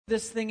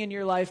this thing in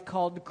your life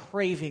called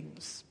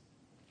cravings.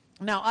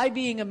 Now, I,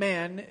 being a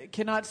man,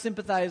 cannot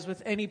sympathize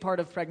with any part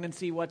of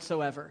pregnancy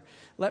whatsoever.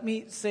 Let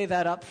me say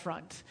that up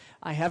front.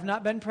 I have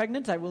not been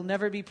pregnant. I will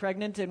never be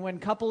pregnant. And when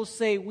couples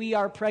say we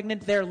are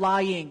pregnant, they're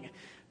lying.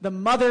 The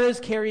mother is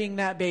carrying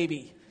that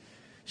baby.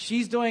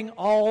 She's doing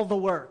all the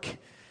work.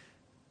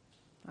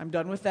 I'm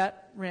done with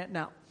that rant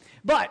now.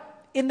 But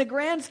in the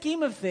grand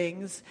scheme of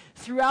things,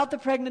 throughout the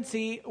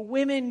pregnancy,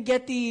 women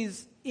get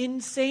these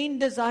insane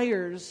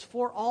desires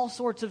for all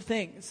sorts of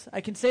things. I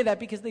can say that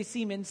because they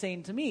seem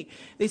insane to me.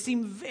 They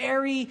seem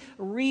very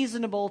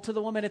reasonable to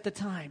the woman at the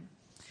time.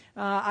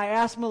 I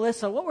asked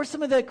Melissa, what were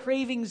some of the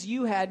cravings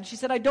you had? And she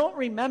said, I don't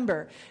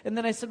remember. And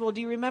then I said, well,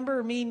 do you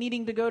remember me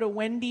needing to go to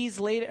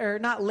Wendy's late, or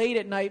not late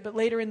at night, but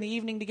later in the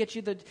evening to get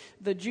you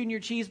the junior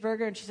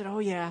cheeseburger? And she said, oh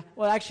yeah.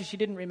 Well, actually, she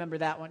didn't remember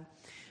that one.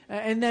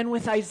 And then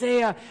with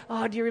Isaiah,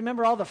 do you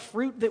remember all the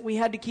fruit that we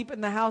had to keep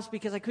in the house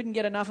because I couldn't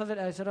get enough of it?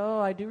 I said,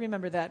 I do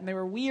remember that. And they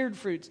were weird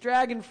fruits,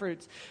 dragon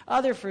fruits,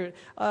 other fruit,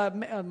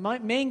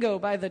 mango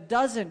by the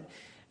dozen.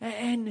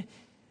 And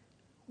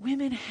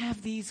women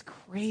have these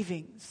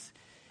cravings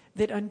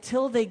that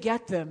until they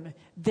get them,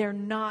 they're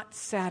not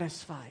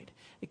satisfied.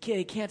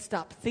 They can't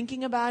stop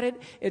thinking about it.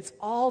 It's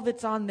all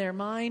that's on their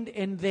mind,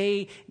 and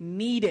they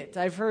need it.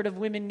 I've heard of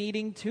women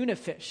needing tuna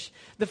fish.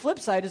 The flip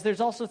side is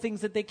there's also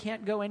things that they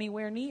can't go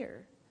anywhere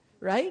near,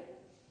 right?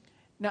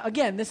 Now,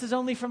 again, this is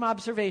only from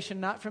observation,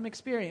 not from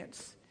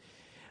experience.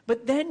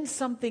 But then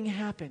something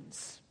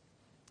happens.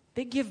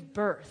 They give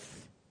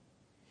birth,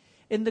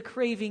 and the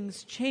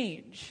cravings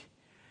change.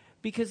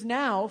 Because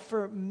now,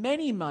 for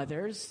many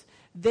mothers,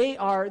 they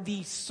are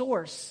the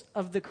source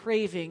of the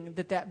craving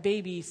that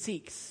baby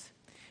seeks.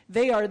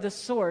 They are the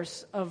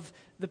source of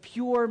the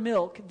pure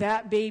milk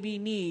that baby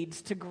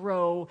needs to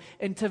grow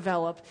and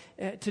develop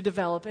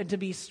and to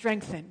be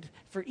strengthened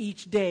for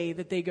each day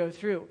that they go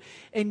through.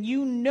 And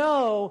you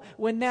know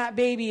when that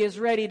baby is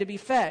ready to be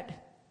fed.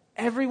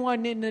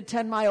 Everyone in the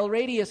 10-mile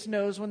radius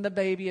knows when the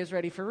baby is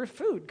ready for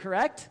food,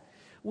 correct?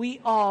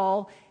 We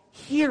all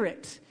hear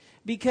it.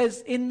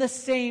 Because in the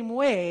same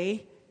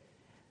way,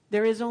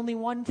 there is only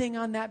one thing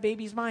on that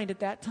baby's mind at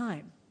that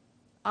time.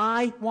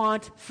 I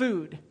want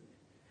food.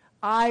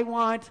 I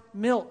want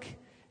milk,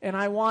 and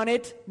I want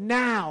it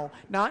now.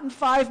 Not in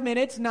 5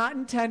 minutes, not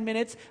in 10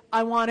 minutes.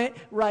 I want it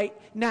right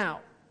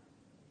now.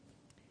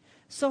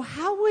 So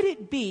how would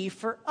it be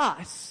for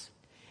us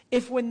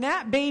if when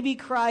that baby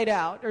cried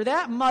out, or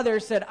that mother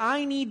said,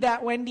 I need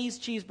that Wendy's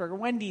cheeseburger.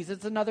 Wendy's,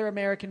 it's another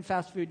American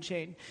fast food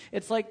chain.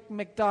 It's like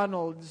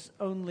McDonald's,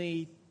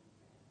 only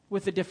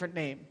with a different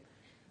name.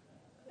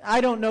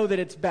 I don't know that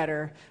it's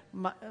better.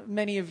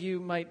 Many of you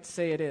might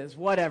say it is.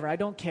 Whatever, I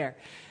don't care.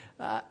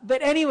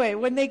 But anyway,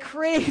 when they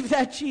crave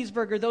that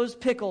cheeseburger, those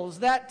pickles,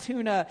 that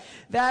tuna,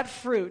 that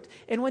fruit,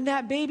 and when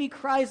that baby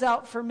cries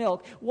out for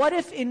milk, what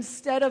if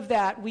instead of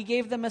that we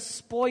gave them a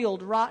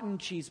spoiled, rotten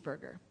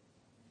cheeseburger?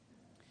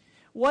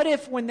 What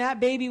if when that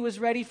baby was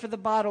ready for the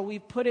bottle, we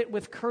put it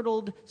with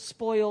curdled,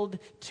 spoiled,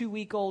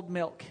 2-week-old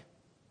milk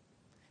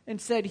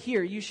and said,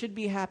 here, you should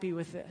be happy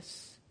with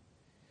this?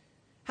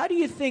 How do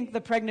you think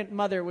the pregnant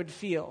mother would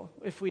feel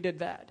if we did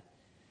that?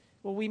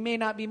 Well, we may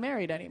not be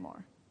married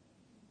anymore.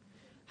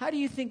 How do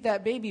you think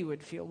that baby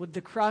would feel? Would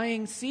the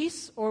crying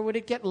cease, or would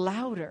it get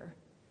louder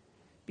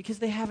because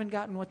they haven't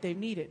gotten what they've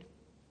needed?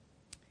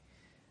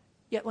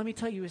 Yet let me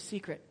tell you a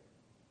secret.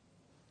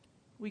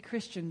 We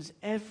Christians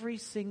every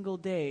single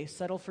day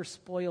settle for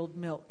spoiled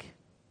milk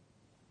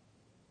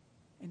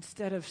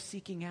instead of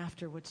seeking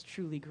after what's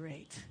truly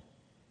great.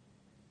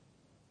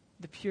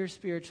 The pure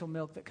spiritual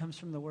milk that comes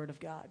from the Word of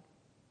God.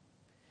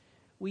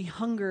 We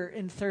hunger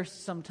and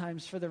thirst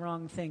sometimes for the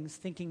wrong things,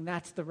 thinking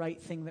that's the right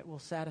thing that will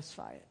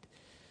satisfy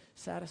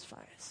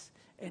us.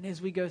 And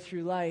as we go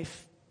through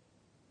life,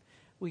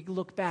 we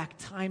look back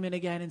time and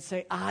again and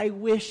say, I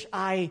wish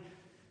and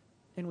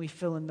we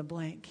fill in the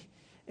blank.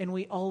 And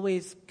we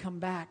always come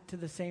back to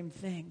the same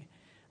thing.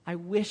 I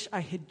wish I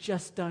had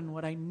just done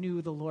what I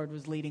knew the Lord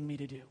was leading me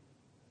to do.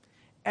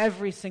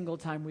 Every single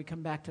time we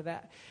come back to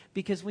that,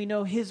 because we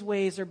know His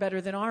ways are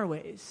better than our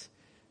ways.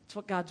 That's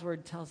what God's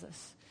Word tells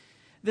us.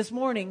 This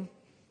morning,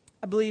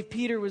 I believe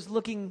Peter was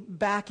looking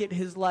back at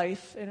his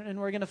life, and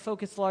we're going to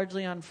focus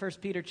largely on 1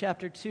 Peter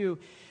chapter 2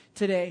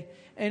 today.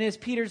 And as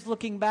Peter's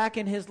looking back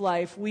in his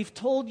life, we've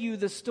told you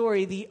the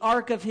story, the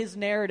arc of his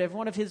narrative,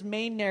 one of his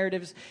main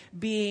narratives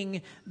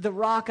being the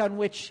rock on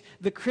which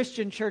the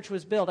Christian church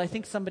was built. I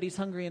think somebody's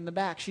hungry in the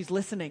back. She's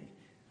listening.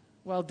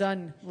 Well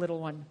done, little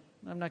one.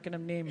 I'm not going to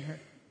name her.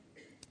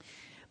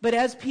 But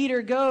as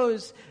Peter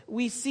goes,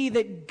 we see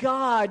that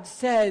God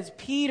says,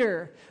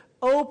 Peter,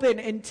 open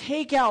and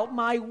take out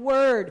my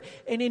word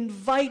and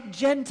invite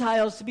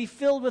Gentiles to be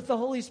filled with the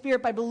Holy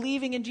Spirit by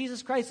believing in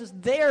Jesus Christ as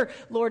their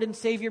Lord and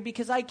Savior,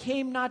 because I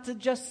came not to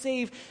just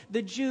save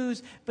the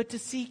Jews, but to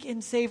seek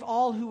and save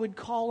all who would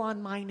call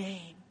on my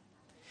name.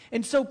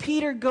 And so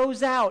Peter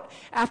goes out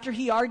after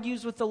he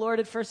argues with the Lord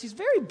at first. He's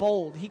very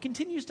bold. He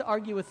continues to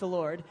argue with the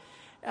Lord.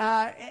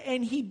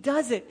 And he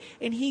does it.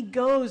 And he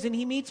goes and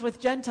he meets with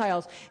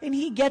Gentiles. And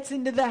he gets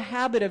into the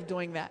habit of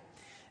doing that.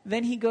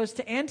 then he goes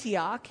to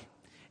Antioch,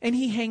 and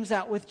he hangs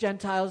out with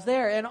Gentiles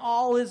there, and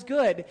all is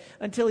good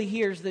until he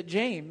hears that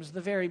James,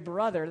 the very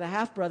brother, the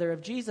half-brother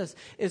of Jesus,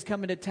 is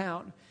coming to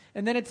town.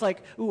 And then it's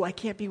like, ooh, I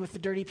can't be with the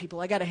dirty people.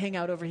 I got to hang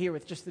out over here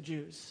with just the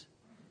Jews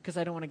because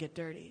I don't want to get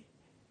dirty.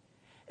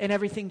 And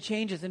everything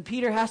changes. And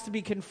Peter has to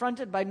be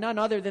confronted by none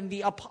other than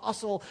the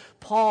Apostle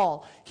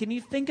Paul. Can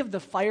you think of the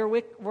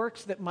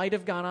fireworks that might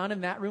have gone on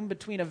in that room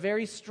between a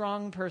very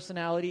strong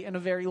personality and a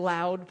very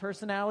loud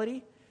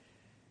personality?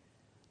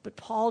 But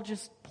Paul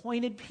just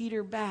pointed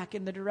Peter back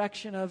in the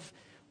direction of,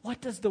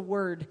 what does the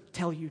Word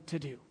tell you to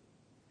do?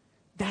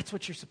 That's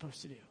what you're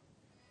supposed to do.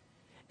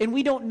 And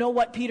we don't know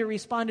what Peter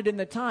responded in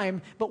the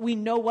time, but we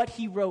know what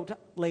he wrote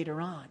later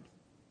on.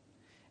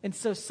 And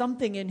so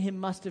something in him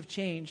must have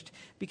changed,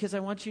 because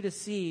I want you to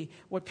see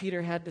what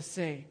Peter had to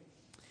say.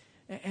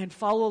 And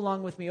follow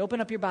along with me.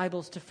 Open up your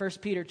Bibles to 1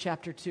 Peter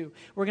chapter 2.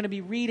 We're going to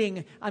be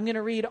reading. I'm going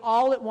to read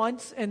all at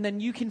once, and then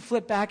you can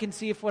flip back and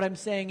see if what I'm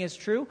saying is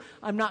true.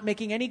 I'm not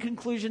making any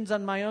conclusions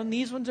on my own.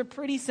 These ones are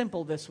pretty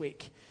simple this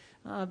week,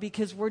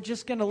 because we're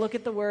just going to look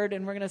at the Word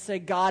and we're going to say,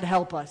 God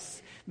help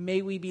us.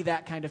 May we be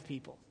that kind of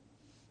people.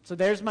 So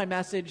there's my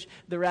message.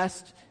 The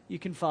rest, you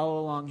can follow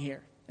along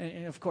here.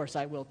 And of course,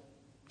 I will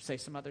say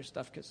some other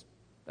stuff because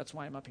that's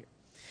why I'm up here.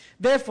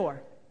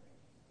 Therefore,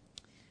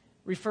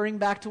 referring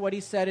back to what he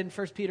said in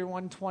 1 Peter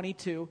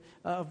 1:22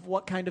 of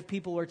what kind of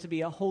people we're to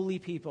be, a holy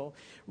people,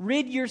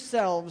 rid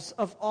yourselves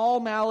of all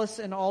malice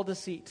and all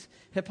deceit,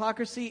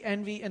 hypocrisy,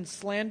 envy, and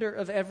slander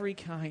of every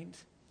kind.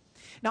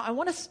 Now, I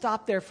want to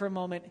stop there for a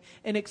moment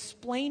and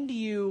explain to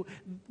you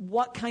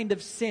what kind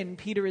of sin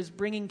Peter is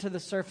bringing to the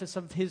surface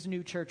of his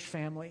new church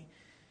family.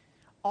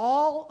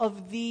 All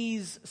of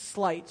these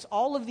slights,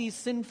 all of these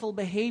sinful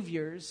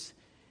behaviors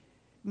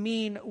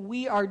mean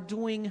we are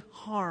doing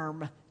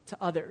harm to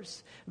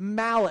others.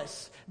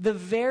 Malice, the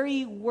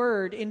very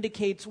word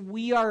indicates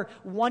we are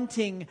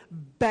wanting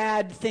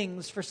bad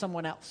things for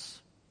someone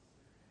else.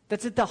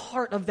 That's at the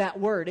heart of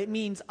that word. It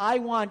means I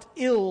want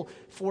ill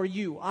for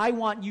you. I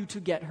want you to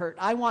get hurt.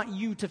 I want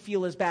you to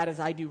feel as bad as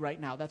I do right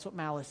now. That's what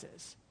malice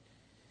is.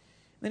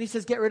 Then he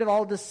says, get rid of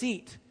all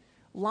deceit.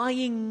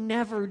 Lying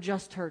never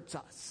just hurts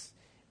us.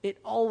 It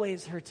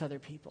always hurts other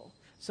people.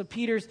 So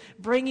Peter's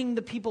bringing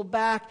the people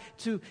back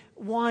to,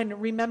 one,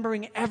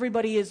 remembering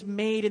everybody is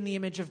made in the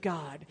image of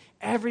God.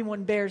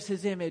 Everyone bears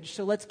his image,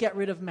 so let's get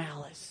rid of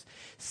malice.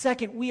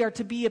 Second, we are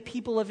to be a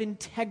people of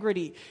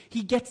integrity.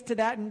 He gets to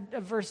that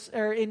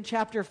in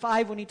chapter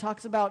 5 when he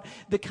talks about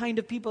the kind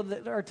of people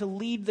that are to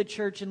lead the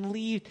church and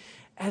lead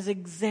as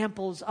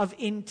examples of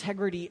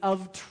integrity,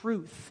 of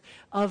truth,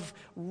 of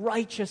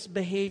righteous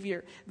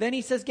behavior. Then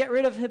he says, get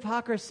rid of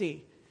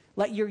hypocrisy.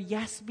 Let your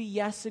yes be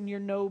yes and your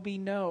no be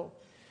no.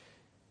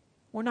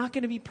 We're not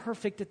going to be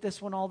perfect at this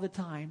one all the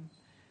time,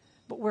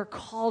 but we're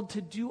called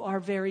to do our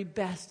very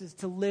best is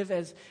to live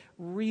as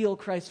real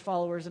Christ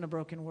followers in a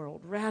broken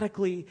world,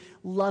 radically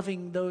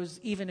loving those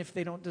even if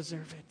they don't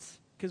deserve it,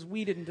 because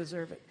we didn't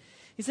deserve it.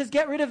 He says,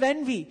 get rid of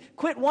envy.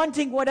 Quit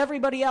wanting what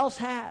everybody else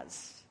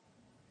has.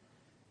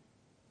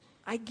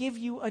 I give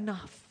you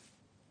enough.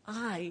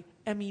 I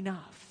am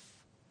enough.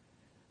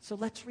 So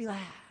let's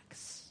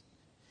relax.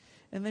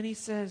 And then he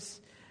says,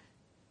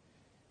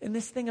 in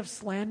this thing of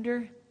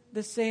slander,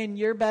 this saying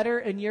you're better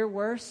and you're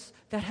worse,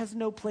 that has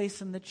no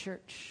place in the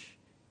church.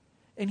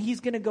 And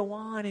he's going to go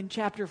on in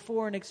chapter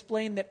 4 and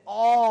explain that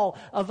all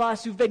of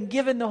us who've been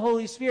given the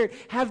Holy Spirit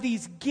have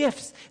these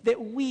gifts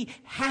that we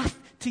have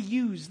to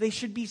use. They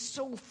should be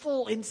so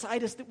full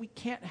inside us that we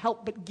can't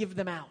help but give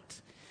them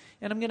out.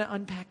 And I'm going to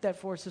unpack that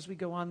for us as we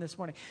go on this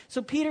morning.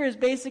 So Peter is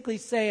basically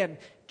saying,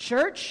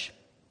 church,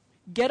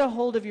 get a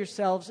hold of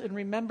yourselves and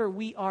remember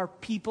we are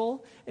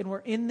people and we're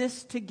in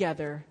this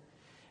together.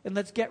 And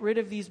let's get rid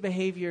of these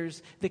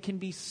behaviors that can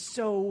be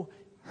so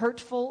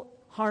hurtful,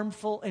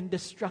 harmful, and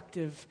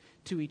destructive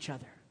to each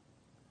other.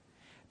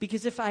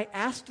 Because if I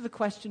asked the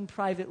question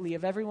privately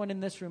of everyone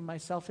in this room,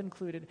 myself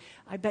included,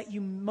 I bet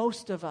you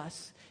most of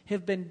us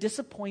have been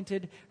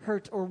disappointed,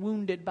 hurt, or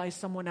wounded by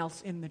someone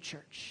else in the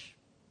church.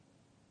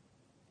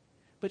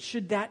 But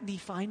should that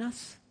define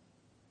us?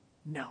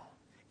 No,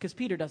 because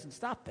Peter doesn't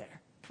stop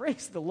there.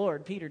 Praise the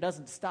Lord, Peter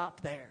doesn't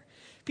stop there.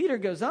 Peter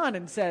goes on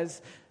and says,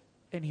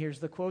 and here's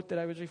the quote that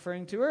I was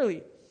referring to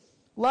earlier,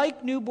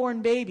 like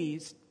newborn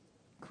babies,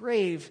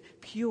 crave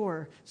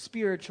pure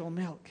spiritual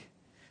milk,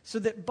 so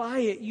that by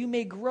it you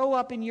may grow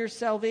up in your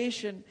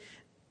salvation.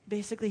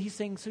 Basically, he's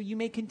saying, so you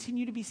may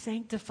continue to be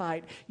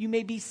sanctified. You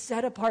may be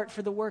set apart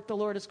for the work the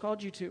Lord has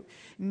called you to.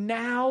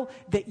 Now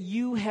that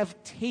you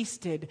have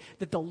tasted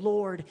that the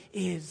Lord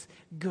is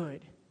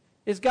good.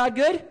 Is God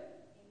good? Amen.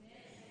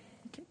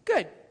 Okay,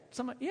 good.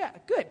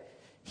 Good.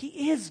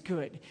 He is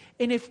good.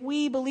 And if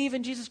we believe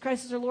in Jesus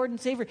Christ as our Lord and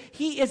Savior,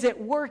 He is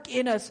at work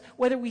in us,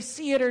 whether we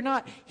see it or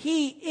not.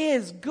 He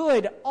is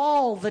good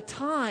all the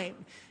time.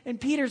 And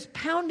Peter's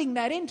pounding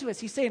that into us.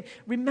 He's saying,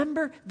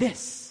 remember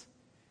this.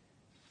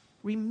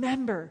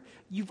 Remember,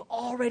 you've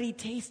already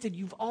tasted,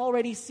 you've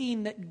already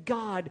seen that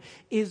God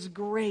is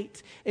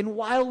great. And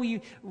while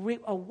we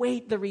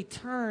await the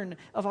return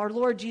of our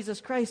Lord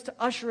Jesus Christ to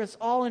usher us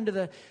all into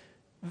the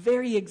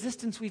very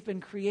existence we've been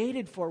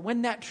created for,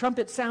 when that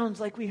trumpet sounds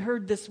like we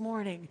heard this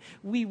morning,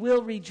 we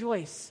will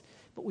rejoice.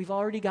 But we've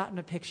already gotten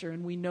a picture,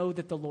 and we know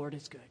that the Lord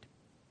is good.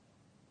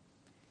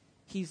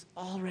 He's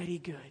already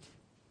good.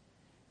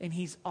 And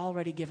He's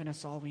already given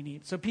us all we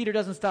need. So Peter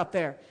doesn't stop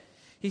there.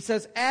 He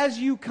says, as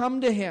you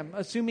come to Him,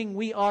 assuming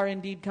we are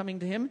indeed coming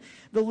to Him,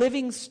 the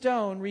living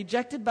stone,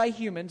 rejected by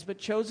humans, but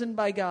chosen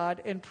by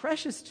God and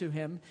precious to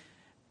Him,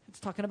 it's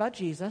talking about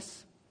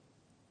Jesus.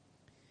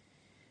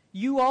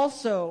 You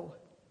also,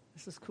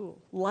 this is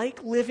cool,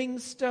 like living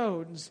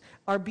stones,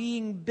 are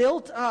being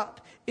built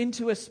up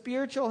into a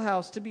spiritual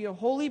house to be a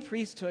holy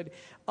priesthood,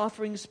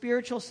 offering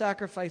spiritual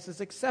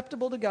sacrifices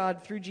acceptable to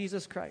God through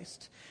Jesus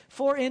Christ.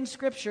 For in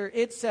Scripture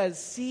it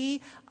says,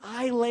 see,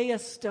 I lay a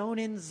stone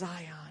in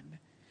Zion,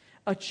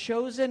 a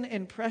chosen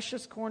and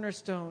precious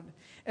cornerstone,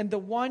 and the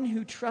one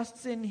who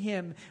trusts in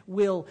Him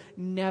will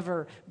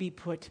never be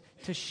put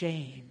to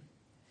shame.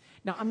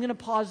 Now, I'm going to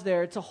pause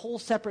there. It's a whole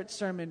separate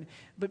sermon,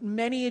 but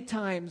many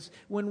times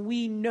when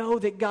we know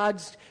that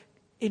God's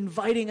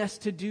inviting us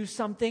to do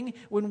something,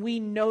 when we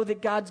know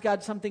that God's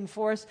got something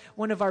for us,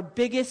 one of our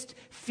biggest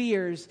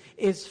fears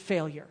is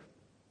failure.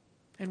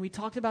 And we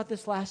talked about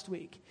this last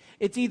week.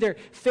 It's either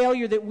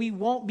failure that we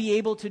won't be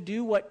able to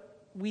do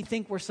what we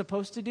think we're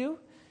supposed to do,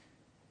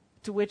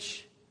 to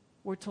which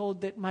we're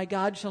told that my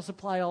God shall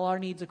supply all our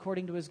needs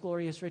according to His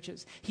glorious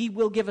riches. He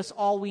will give us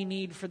all we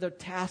need for the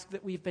task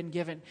that we've been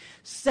given.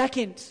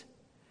 Second,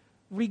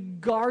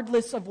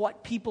 regardless of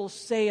what people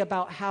say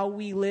about how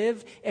we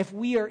live, if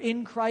we are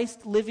in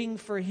Christ living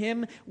for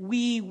Him,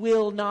 we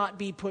will not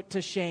be put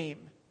to shame.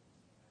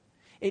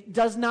 It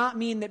does not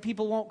mean that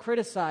people won't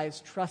criticize.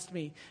 Trust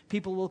me,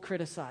 people will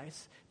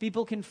criticize.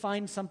 People can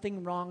find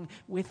something wrong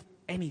with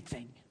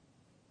anything.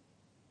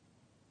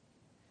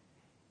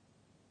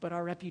 But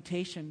our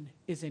reputation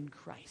is in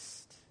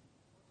Christ.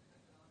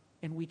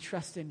 And we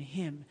trust in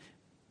Him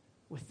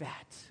with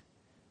that.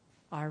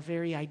 Our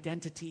very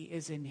identity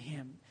is in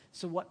Him.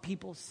 So what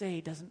people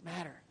say doesn't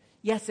matter.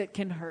 Yes, it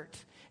can hurt.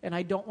 And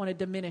I don't want to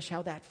diminish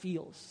how that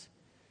feels.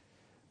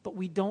 But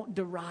we don't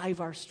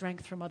derive our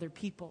strength from other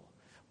people.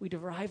 We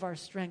derive our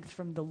strength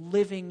from the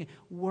living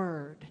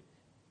Word.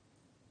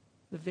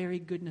 The very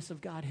goodness of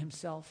God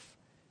Himself,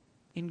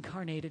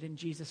 incarnated in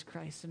Jesus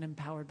Christ and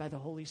empowered by the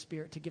Holy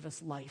Spirit to give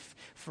us life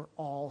for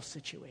all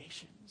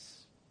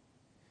situations.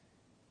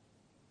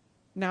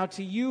 Now,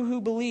 to you who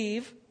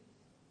believe,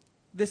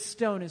 this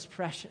stone is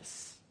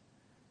precious.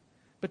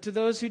 But to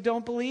those who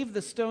don't believe,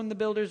 the stone the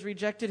builders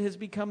rejected has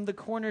become the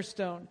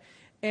cornerstone,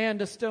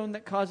 and a stone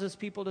that causes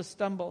people to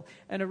stumble,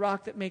 and a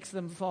rock that makes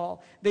them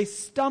fall. They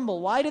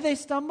stumble. Why do they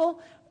stumble?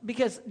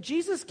 Because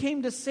Jesus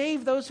came to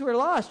save those who are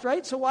lost,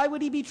 right? So why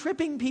would He be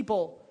tripping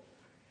people?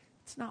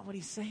 It's not what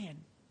He's saying.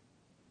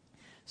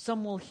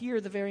 Some will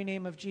hear the very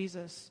name of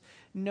Jesus,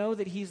 know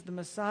that He's the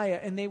Messiah,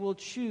 and they will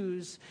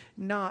choose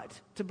not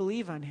to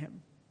believe on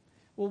Him.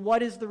 Well,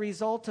 what is the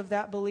result of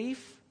that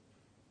belief?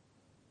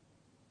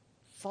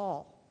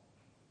 Fall.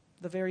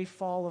 The very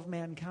fall of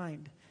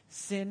mankind.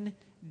 Sin,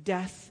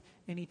 death,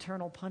 and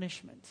eternal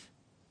punishment.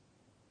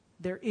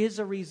 There is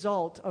a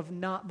result of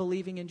not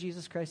believing in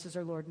Jesus Christ as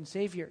our Lord and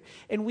Savior.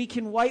 And we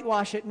can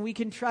whitewash it, and we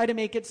can try to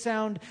make it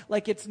sound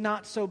like it's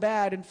not so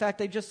bad. In fact,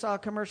 I just saw a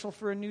commercial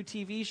for a new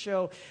TV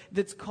show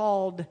that's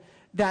called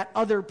That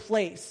Other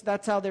Place.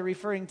 That's how they're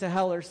referring to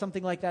hell or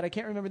something like that. I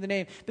can't remember the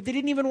name. But they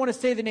didn't even want to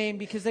say the name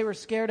because they were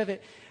scared of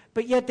it.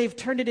 But yet they've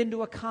turned it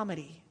into a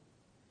comedy.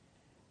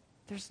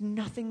 There's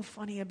nothing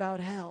funny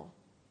about hell.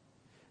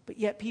 But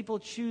yet people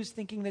choose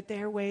thinking that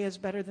their way is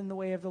better than the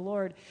way of the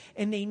Lord.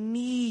 And they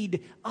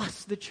need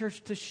us, the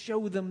church, to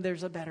show them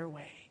there's a better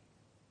way.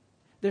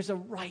 There's a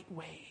right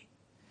way.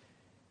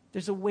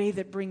 There's a way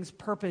that brings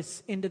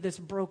purpose into this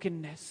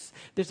brokenness.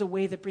 There's a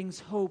way that brings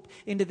hope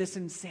into this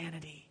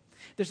insanity.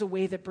 There's a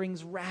way that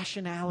brings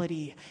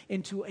rationality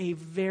into a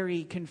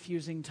very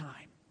confusing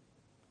time.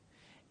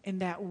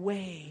 And that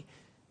way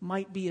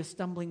might be a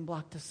stumbling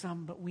block to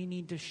some, but we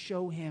need to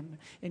show Him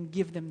and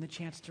give them the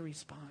chance to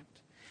respond.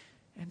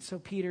 And so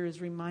Peter is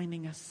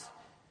reminding us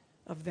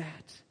of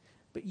that.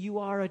 But you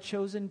are a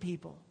chosen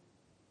people.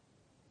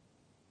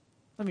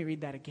 Let me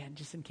read that again,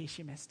 just in case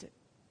you missed it.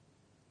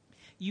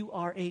 You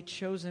are a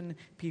chosen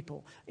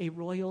people, a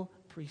royal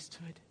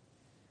priesthood,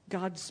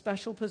 God's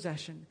special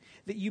possession,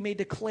 that you may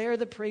declare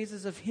the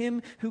praises of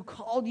Him who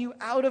called you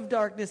out of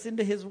darkness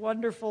into His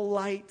wonderful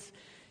light.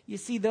 You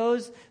see,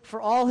 those,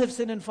 for all have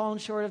sinned and fallen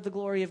short of the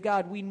glory of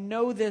God. We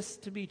know this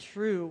to be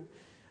true.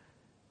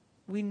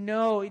 We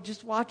know,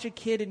 just watch a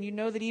kid and you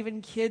know that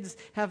even kids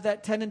have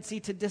that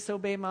tendency to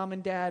disobey mom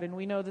and dad, and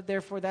we know that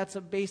therefore that's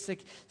a basic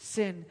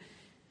sin.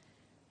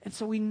 And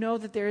so we know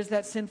that there is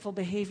that sinful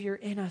behavior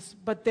in us,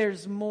 but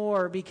there's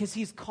more, because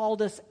he's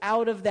called us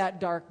out of that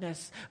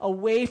darkness,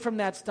 away from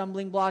that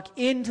stumbling block,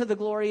 into the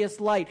glorious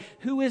light.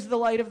 Who is the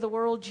light of the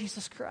world?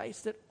 Jesus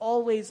Christ. It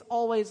always,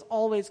 always,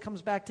 always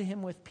comes back to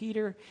him with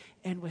Peter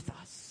and with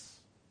us.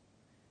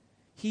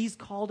 He's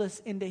called us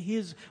into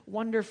his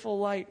wonderful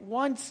light.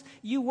 Once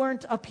you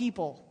weren't a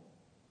people.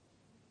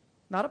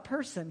 Not a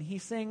person.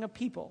 He's saying a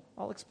people.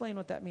 I'll explain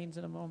what that means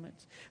in a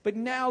moment. But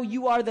now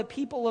you are the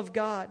people of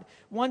God.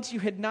 Once you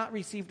had not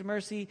received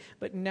mercy,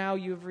 but now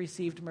you have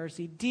received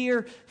mercy.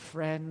 Dear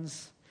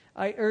friends,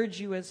 I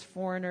urge you as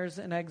foreigners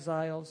and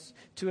exiles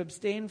to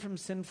abstain from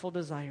sinful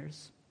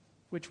desires,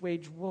 which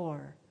wage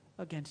war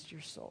against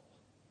your soul.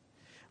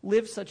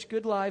 Live such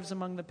good lives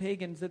among the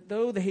pagans that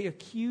though they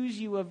accuse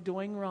you of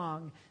doing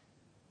wrong,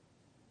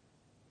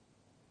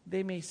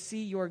 they may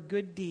see your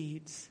good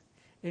deeds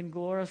and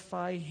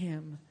glorify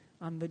him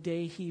on the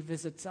day he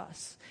visits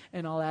us.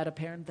 And I'll add a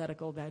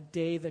parenthetical, that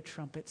day the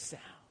trumpet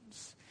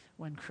sounds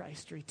when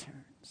Christ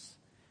returns.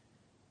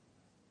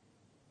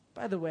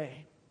 By the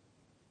way,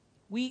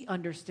 we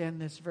understand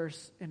this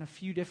verse in a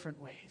few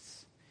different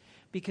ways,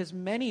 because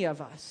many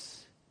of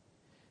us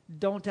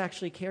don't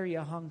actually carry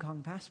a Hong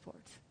Kong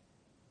passport.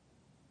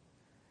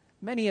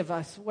 Many of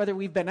us, whether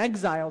we've been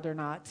exiled or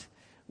not,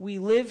 we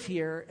live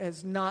here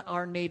as not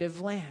our native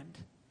land.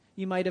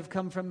 You might have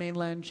come from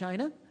mainland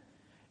China.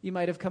 You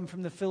might have come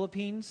from the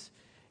Philippines.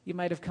 You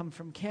might have come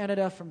from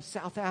Canada, from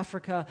South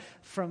Africa,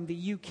 from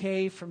the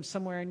UK, from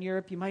somewhere in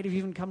Europe. You might have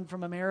even come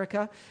from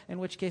America, in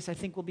which case I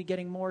think we'll be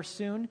getting more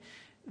soon.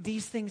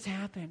 These things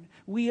happen.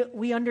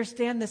 We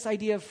understand this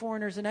idea of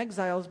foreigners and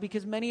exiles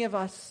because many of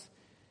us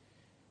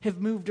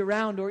have moved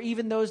around, or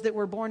even those that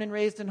were born and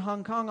raised in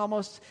Hong Kong.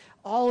 Almost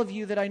all of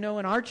you that I know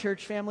in our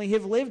church family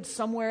have lived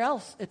somewhere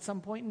else at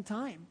some point in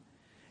time.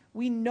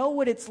 We know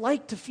what it's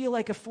like to feel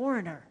like a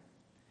foreigner.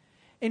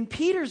 And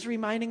Peter's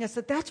reminding us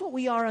that that's what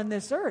we are on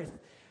this earth.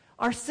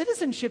 Our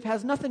citizenship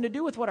has nothing to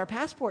do with what our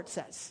passport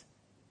says.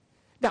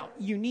 Now,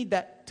 you need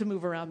that to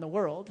move around the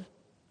world.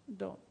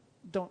 Don't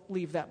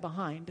leave that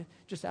behind.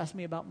 Just ask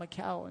me about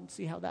Macau and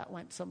see how that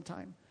went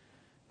sometime.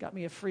 Got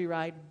me a free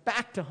ride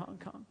back to Hong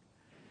Kong.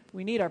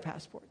 We need our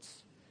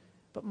passports.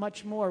 But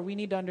much more, we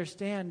need to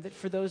understand that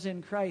for those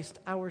in Christ,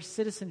 our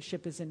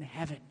citizenship is in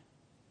heaven.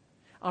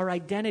 Our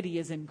identity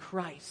is in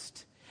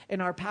Christ,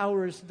 and our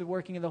power is through the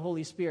working of the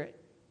Holy Spirit.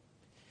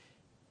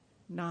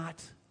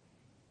 Not,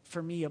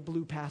 for me, a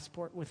blue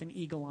passport with an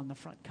eagle on the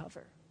front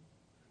cover.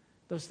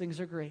 Those things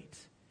are great,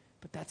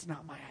 but that's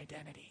not my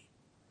identity.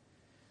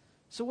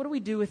 So what do we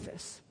do with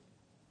this?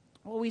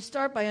 Well, we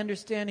start by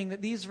understanding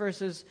that these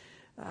verses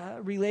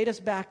relate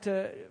us back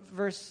to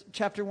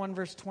chapter 1,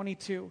 verse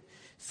 22.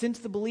 Since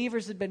the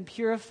believers had been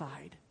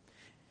purified,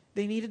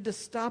 they needed to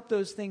stop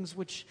those things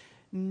which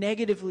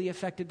negatively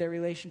affected their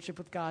relationship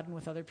with God and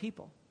with other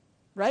people.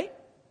 Right?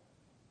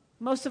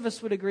 Most of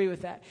us would agree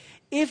with that.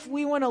 If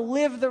we want to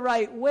live the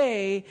right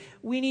way,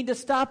 we need to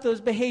stop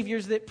those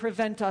behaviors that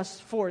prevent us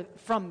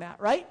from that,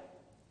 right?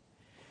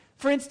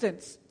 For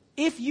instance,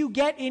 if you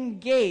get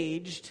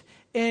engaged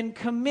and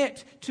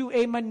commit to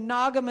a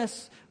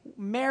monogamous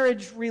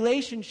marriage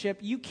relationship,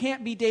 you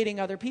can't be dating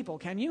other people,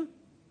 can you?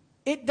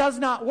 It does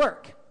not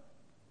work.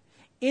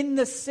 In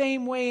the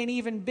same way, and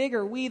even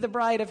bigger, we, the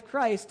bride of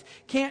Christ,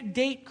 can't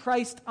date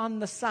Christ on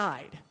the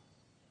side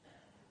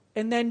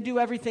and then do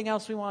everything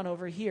else we want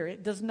over here.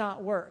 It does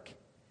not work.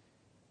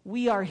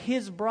 We are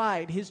his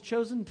bride, his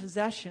chosen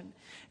possession,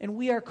 and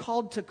we are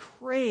called to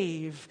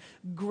crave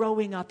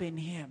growing up in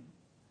him.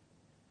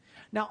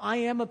 Now, I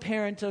am a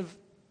parent of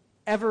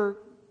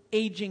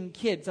ever-aging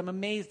kids. I'm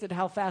amazed at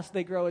how fast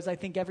they grow, as I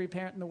think every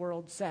parent in the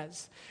world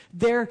says.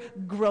 They're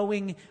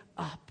growing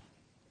up.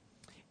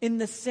 In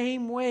the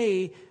same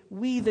way,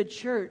 we, the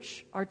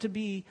church, are to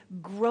be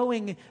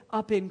growing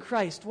up in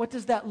Christ. What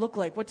does that look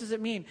like? What does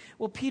it mean?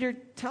 Well, Peter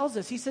tells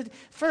us. He said,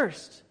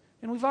 first,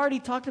 and we've already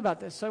talked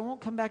about this, so I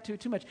won't come back to it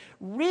too much.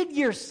 Rid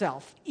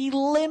yourself,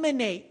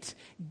 eliminate,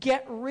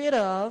 get rid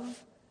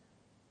of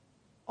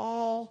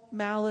all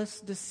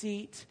malice,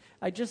 deceit.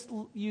 I just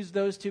use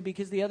those two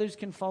because the others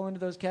can fall into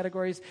those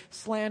categories,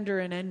 slander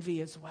and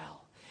envy as well.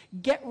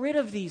 Get rid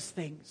of these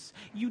things.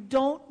 You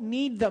don't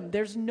need them.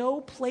 There's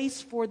no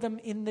place for them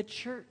in the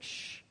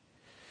church.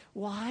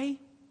 Why?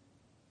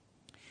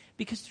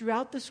 Because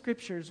throughout the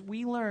scriptures,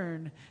 we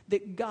learn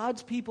that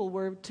God's people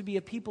were to be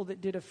a people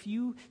that did a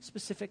few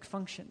specific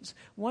functions.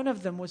 One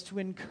of them was to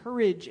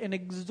encourage and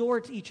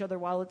exhort each other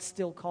while it's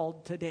still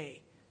called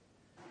today.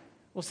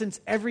 Well,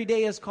 since every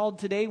day is called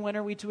today, when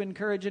are we to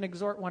encourage and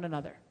exhort one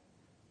another?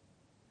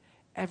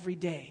 Every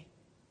day.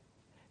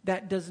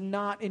 That does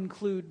not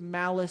include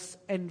malice,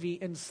 envy,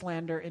 and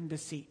slander and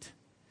deceit.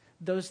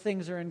 Those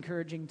things are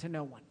encouraging to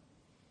no one.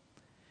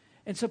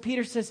 And so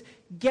Peter says,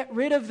 get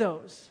rid of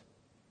those.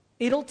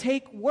 It'll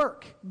take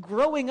work.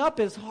 Growing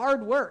up is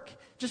hard work.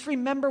 Just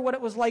remember what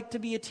it was like to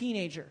be a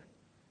teenager.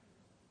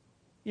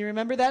 You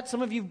remember that?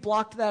 Some of you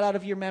blocked that out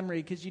of your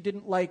memory because you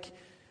didn't like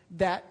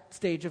that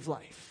stage of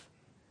life.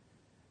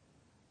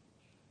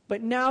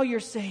 But now you're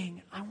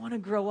saying, I want to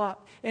grow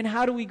up. And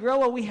how do we grow?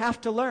 Well, we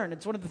have to learn.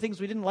 It's one of the things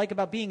we didn't like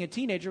about being a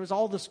teenager was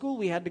all the school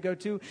we had to go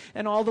to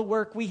and all the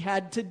work we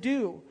had to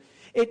do.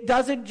 It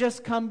doesn't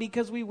just come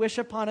because we wish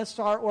upon a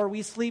star or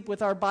we sleep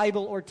with our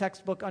Bible or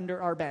textbook under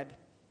our bed.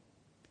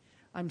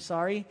 I'm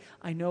sorry.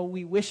 I know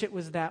we wish it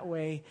was that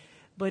way,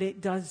 but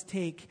it does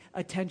take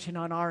attention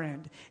on our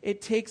end.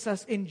 It takes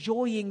us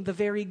enjoying the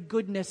very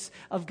goodness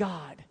of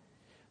God.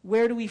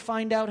 Where do we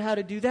find out how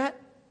to do that?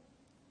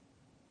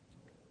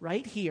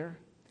 Right here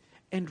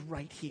and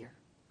right here.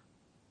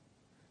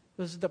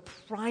 Those are the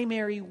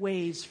primary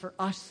ways for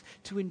us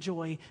to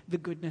enjoy the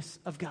goodness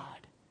of God.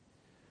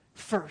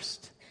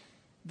 First,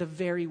 the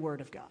very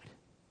Word of God.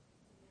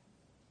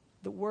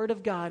 The Word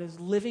of God is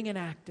living and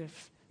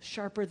active,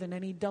 sharper than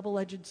any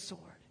double-edged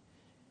sword.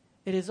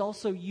 It is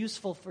also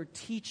useful for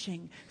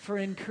teaching, for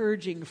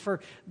encouraging, for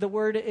the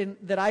word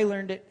that I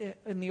learned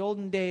in the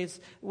olden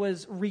days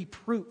was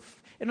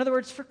reproof. In other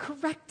words, for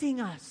correcting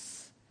us.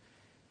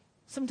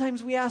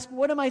 Sometimes we ask,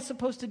 what am I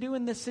supposed to do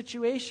in this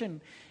situation?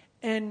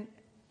 And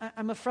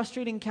I'm a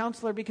frustrating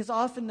counselor because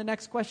often the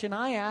next question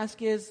I ask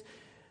is,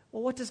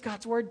 well, what does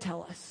God's Word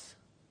tell us?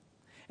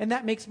 And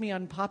that makes me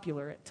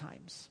unpopular at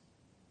times.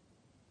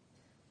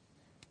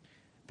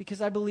 Because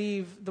I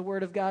believe the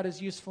Word of God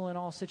is useful in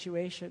all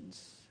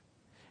situations.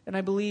 And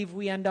I believe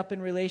we end up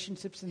in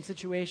relationships and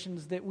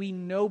situations that we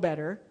know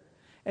better,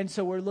 and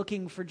so we're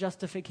looking for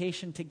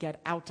justification to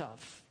get out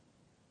of.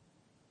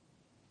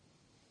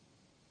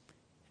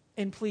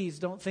 And please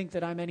don't think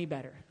that I'm any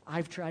better.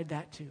 I've tried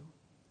that too.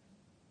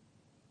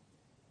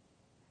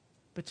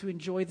 But to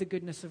enjoy the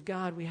goodness of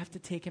God, we have to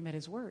take Him at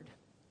His word.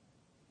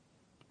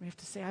 We have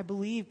to say, I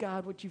believe,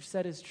 God, what you've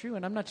said is true,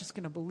 and I'm not just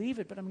going to believe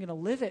it, but I'm going to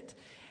live it.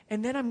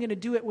 And then I'm going to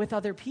do it with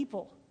other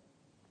people.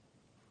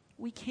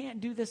 We can't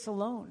do this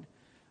alone.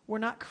 We're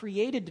not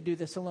created to do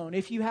this alone.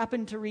 If you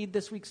happen to read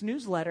this week's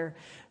newsletter,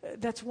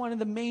 that's one of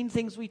the main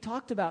things we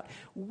talked about.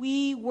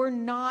 We were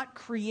not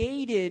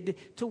created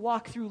to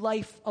walk through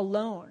life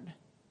alone.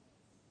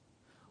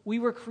 We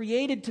were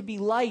created to be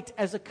light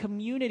as a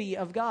community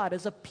of God,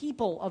 as a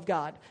people of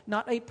God,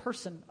 not a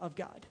person of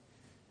God.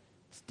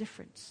 It's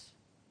different.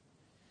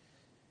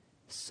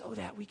 So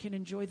that we can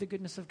enjoy the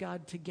goodness of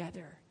God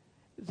together.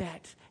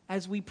 That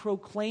as we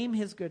proclaim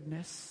His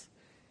goodness,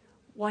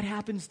 what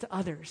happens to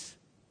others?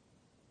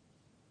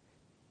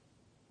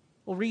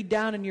 Well, read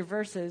down in your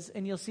verses,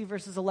 and you'll see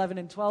verses 11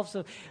 and 12.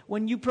 So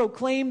when you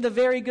proclaim the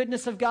very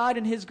goodness of God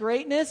and His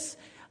greatness,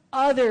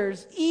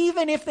 others,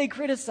 even if they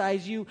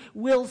criticize you,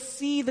 will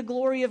see the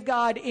glory of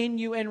God in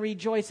you and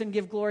rejoice and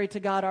give glory to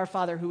God our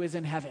Father who is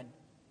in heaven.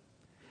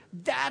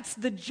 That's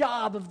the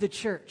job of the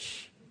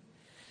church.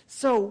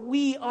 So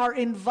we are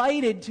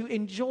invited to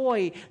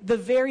enjoy the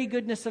very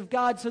goodness of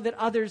God so that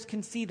others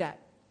can see that.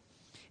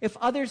 If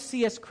others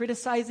see us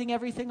criticizing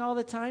everything all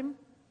the time,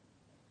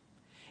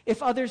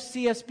 if others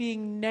see us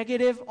being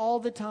negative all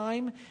the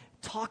time,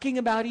 talking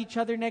about each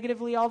other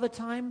negatively all the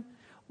time,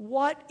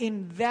 what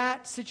in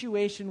that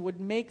situation would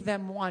make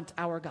them want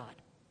our God?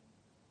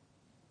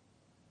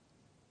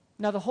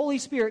 Now, the Holy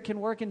Spirit can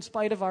work in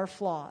spite of our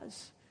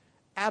flaws.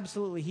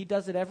 Absolutely, He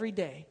does it every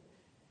day.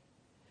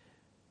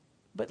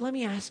 But let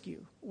me ask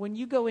you, when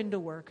you go into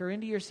work or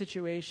into your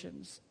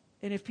situations,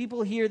 and if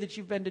people hear that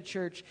you've been to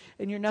church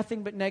and you're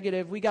nothing but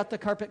negative, we got the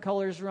carpet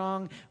colors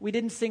wrong, we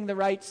didn't sing the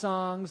right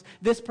songs,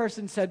 this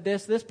person said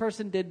this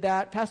person did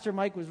that, Pastor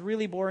Mike was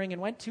really boring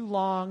and went too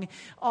long,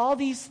 all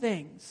these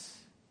things,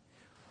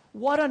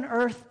 what on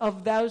earth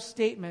of those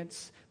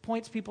statements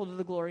points people to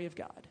the glory of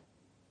God?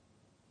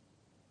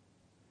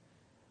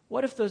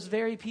 What if those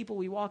very people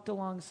we walked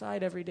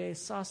alongside every day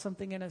saw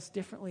something in us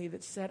differently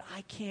that said,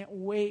 I can't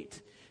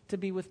wait to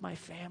be with my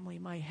family,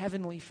 my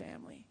heavenly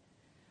family.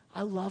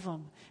 I love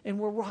them. And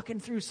we're walking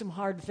through some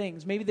hard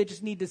things. Maybe they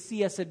just need to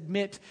see us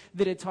admit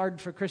that it's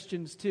hard for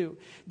Christians too.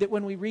 That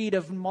when we read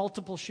of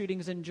multiple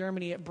shootings in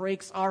Germany, it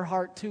breaks our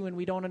heart too, and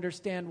we don't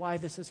understand why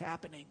this is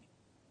happening.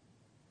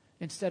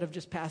 Instead of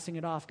just passing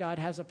it off, God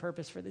has a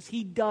purpose for this.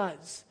 He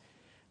does.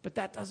 But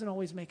that doesn't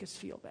always make us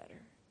feel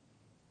better.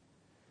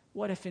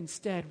 What if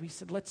instead we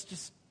said, let's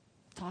just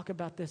talk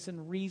about this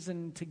and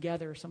reason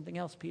together, something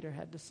else Peter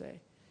had to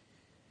say.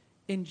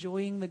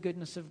 Enjoying the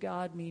goodness of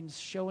God means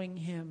showing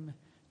Him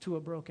to a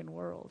broken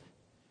world.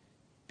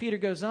 Peter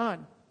goes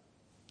on,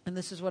 and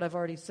this is what I've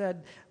already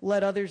said,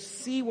 let others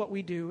see what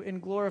we do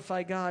and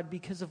glorify God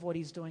because of what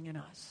He's doing in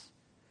us.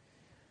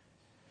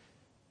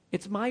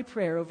 It's my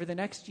prayer over the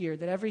next year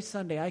that every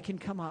Sunday I can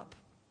come up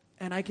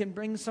and I can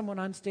bring someone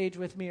on stage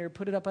with me or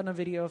put it up on a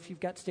video if you've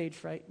got stage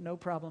fright, no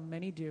problem,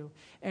 many do,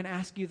 and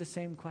ask you the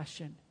same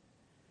question.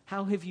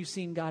 How have you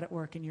seen God at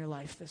work in your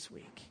life this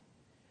week?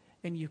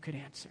 And you could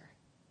answer.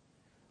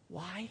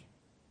 Why?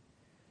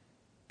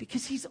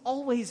 Because He's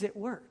always at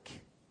work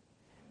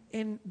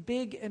in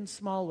big and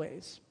small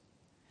ways.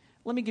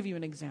 Let me give you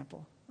an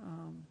example.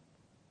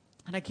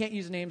 And I can't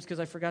use names because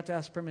I forgot to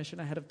ask permission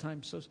ahead of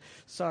time, so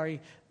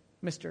sorry,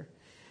 mister.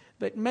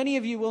 But many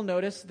of you will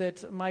notice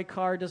that my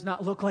car does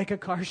not look like a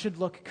car should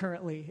look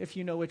currently, if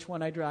you know which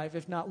one I drive.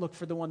 If not, look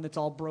for the one that's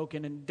all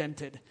broken and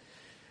dented.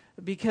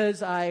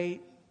 because me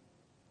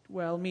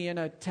and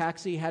a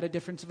taxi had a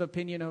difference of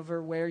opinion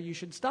over where you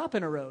should stop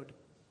in a road.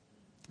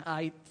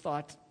 I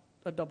thought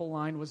a double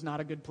line was not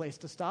a good place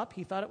to stop.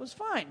 He thought it was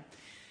fine.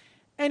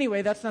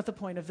 Anyway, that's not the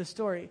point of the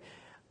story.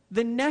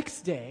 The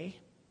next day,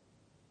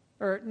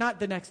 or not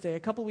the next day, a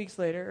couple weeks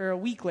later, or a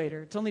week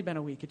later, it's only been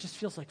a week, it just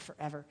feels like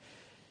forever.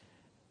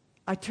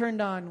 I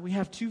turned on, we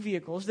have 2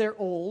 vehicles. They're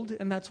old,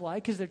 and that's why,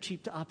 because they're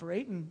cheap to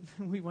operate, and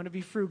we want to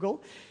be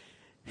frugal.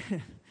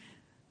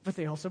 But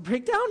they also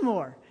break down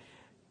more.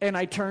 And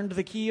I turned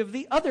the key of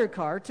the other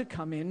car to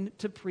come in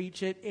to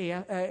preach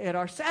at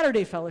our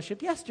Saturday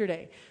fellowship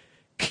yesterday.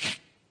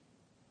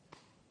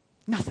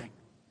 Nothing.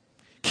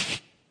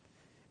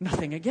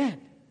 Nothing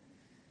again.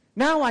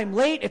 Now I'm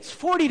late, it's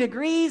 40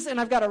 degrees, and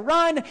I've got to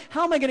run.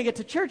 How am I going to get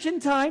to church in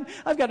time?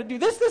 I've got to do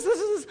this.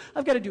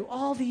 I've got to do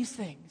all these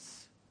things.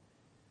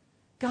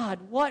 God,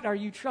 what are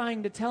you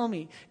trying to tell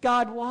me?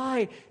 God,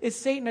 why is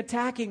Satan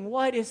attacking?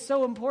 What is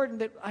so important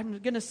that I'm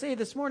going to say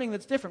this morning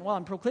that's different? Well,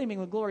 I'm proclaiming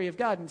the glory of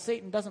God, and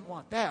Satan doesn't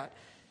want that.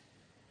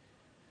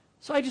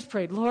 So I just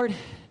prayed, Lord.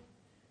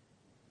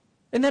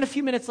 And then a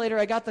few minutes later,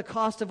 I got the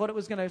cost of what it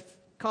was going to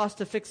cost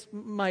to fix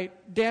my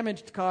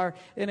damaged car,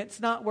 and it's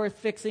not worth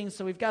fixing,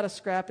 so we've got to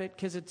scrap it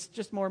because it's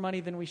just more money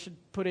than we should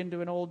put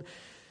into an old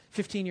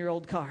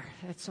 15-year-old car.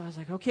 And so I was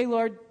like, okay,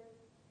 Lord,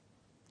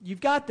 you've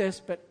got this,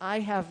 but I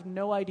have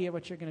no idea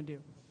what you're going to do.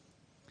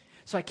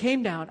 So I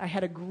came down. I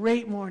had a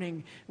great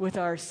morning with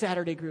our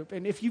Saturday group,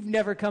 and if you've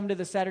never come to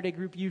the Saturday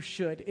group, you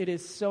should. It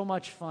is so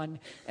much fun,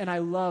 and I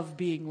love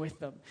being with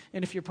them.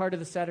 And if you're part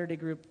of the Saturday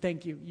group,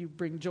 thank you. You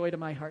bring joy to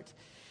my heart.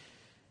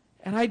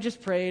 And I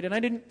just prayed, and I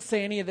didn't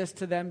say any of this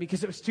to them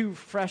because it was too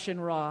fresh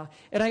and raw.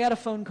 And I got a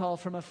phone call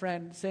from a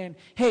friend saying,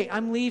 hey,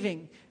 I'm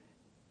leaving.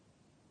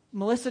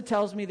 Melissa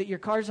tells me that your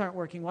cars aren't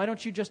working. Why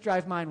don't you just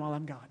drive mine while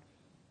I'm gone?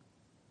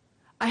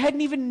 I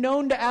hadn't even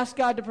known to ask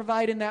God to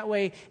provide in that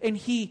way, and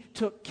He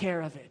took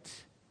care of it.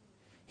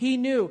 He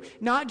knew,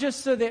 not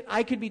just so that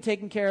I could be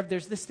taken care of.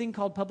 There's this thing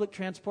called public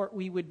transport.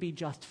 We would be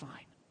just fine.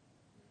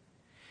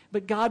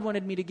 But God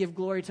wanted me to give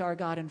glory to our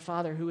God and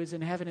Father who is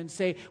in heaven and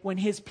say, when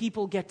His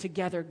people get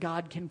together,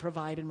 God can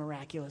provide in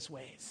miraculous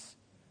ways.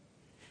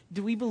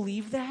 Do we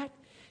believe that?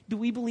 Do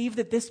we believe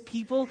that this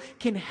people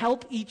can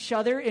help each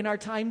other in our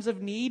times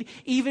of need,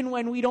 even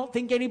when we don't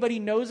think anybody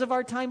knows of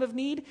our time of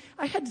need?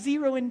 I had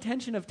zero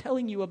intention of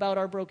telling you about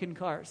our broken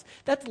cars.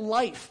 That's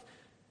life.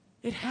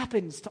 It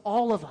happens to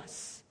all of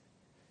us.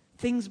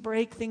 Things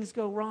break, things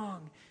go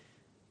wrong.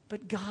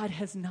 But God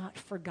has not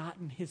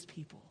forgotten His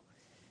people.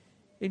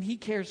 And He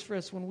cares for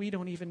us when we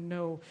don't even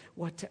know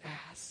what to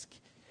ask.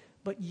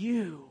 But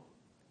you're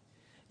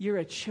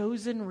a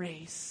chosen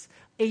race,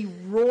 a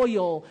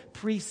royal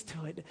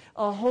priesthood,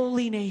 a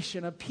holy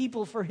nation, a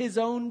people for His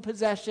own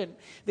possession,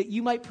 that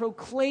you might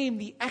proclaim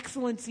the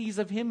excellencies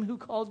of Him who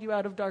called you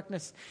out of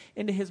darkness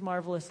into His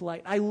marvelous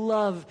light. I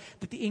love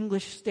that the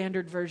English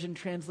Standard Version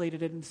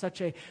translated it in such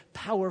a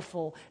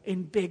powerful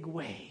and big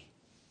way,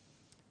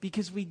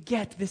 because we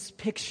get this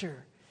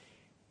picture.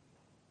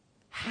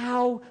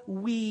 How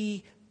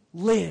we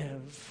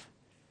live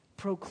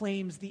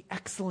proclaims the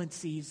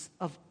excellencies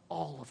of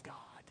all of God.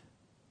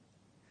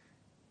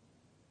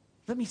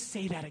 Let me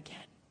say that again.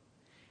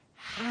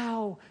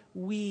 How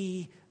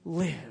we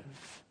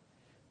live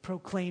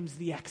proclaims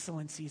the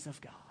excellencies of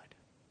God.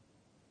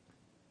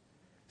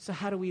 So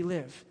how do we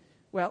live?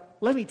 Well,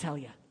 let me tell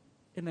you,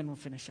 and then we'll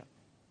finish up.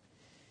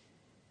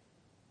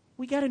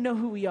 We got to know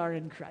who we are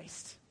in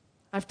Christ.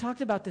 I've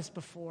talked about this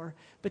before,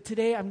 but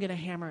today I'm going to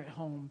hammer it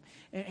home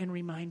and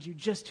remind you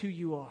just who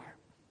you are.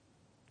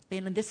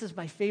 And this is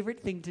my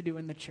favorite thing to do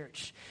in the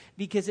church,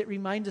 because it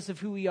reminds us of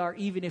who we are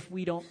even if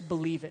we don't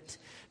believe it.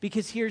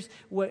 Because here's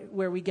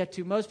where we get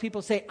to. Most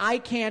people say, I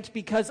can't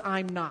because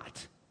I'm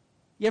not.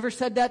 You ever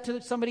said that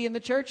to somebody in the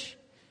church?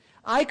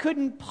 I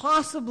couldn't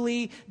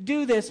possibly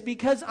do this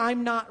because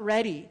I'm not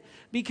ready,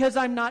 because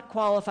I'm not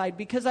qualified,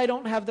 because I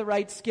don't have the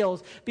right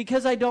skills,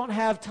 because I don't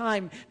have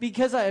time,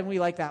 and we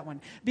like that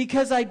one,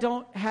 because I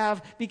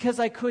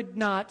could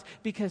not,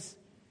 because...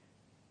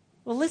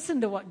 Well, listen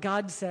to what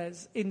God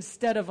says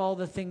instead of all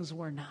the things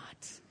we're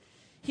not.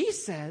 He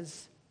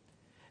says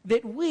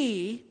that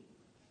we,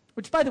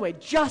 which by the way,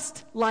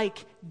 just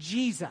like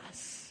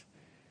Jesus,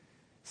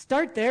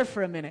 start there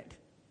for a minute.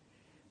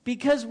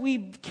 Because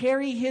we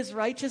carry His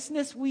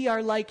righteousness, we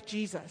are like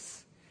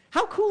Jesus.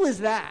 How cool is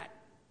that?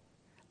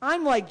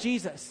 I'm like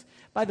Jesus.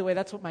 By the way,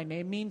 that's what my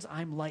name means.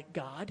 I'm like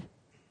God.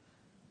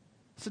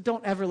 So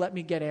don't ever let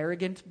me get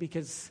arrogant,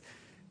 because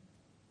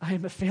I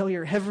am a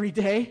failure every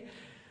day.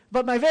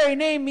 But my very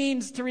name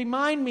means to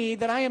remind me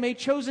that I am a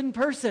chosen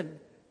person.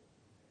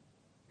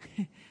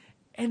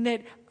 And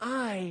that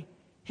I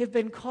have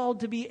been called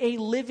to be a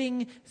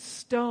living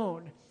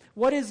stone.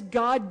 What is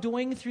God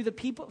doing through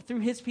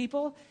His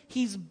people?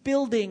 He's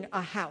building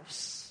a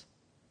house.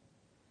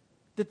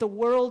 That the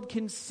world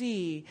can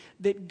see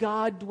that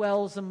God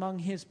dwells among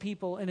His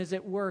people and is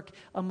at work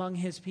among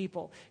His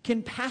people.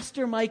 Can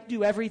Pastor Mike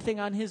do everything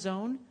on his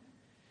own?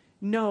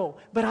 No,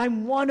 but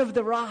I'm one of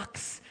the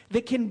rocks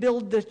that can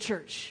build the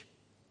church.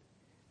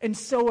 And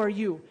so are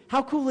you.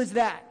 How cool is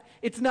that?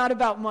 It's not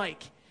about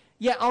Mike.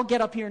 Yeah, I'll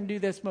get up here and do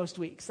this most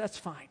weeks. That's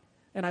fine.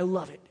 And I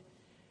love it.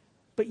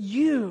 But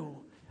you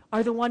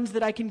are the ones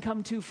that I can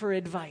come to for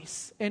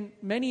advice. And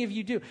many of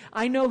you do.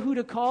 I know who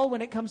to call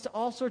when it comes to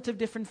all sorts of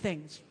different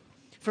things.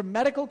 From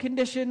medical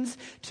conditions,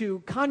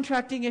 to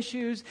contracting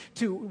issues,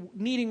 to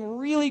needing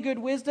really good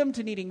wisdom,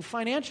 to needing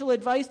financial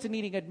advice, to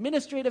needing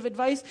administrative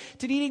advice,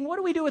 to needing what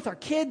do we do with our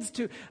kids,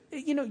 to,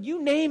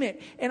 you name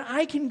it. And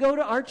I can go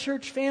to our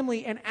church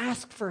family and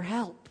ask for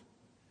help.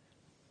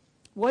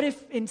 What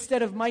if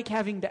instead of Mike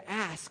having to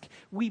ask,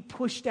 we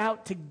pushed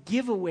out to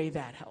give away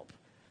that help?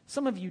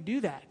 Some of you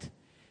do that.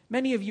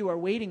 Many of you are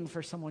waiting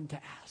for someone to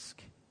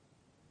ask.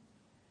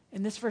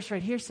 And this verse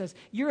right here says,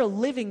 you're a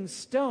living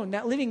stone.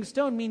 That living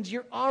stone means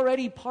you're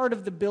already part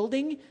of the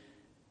building,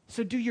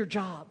 so do your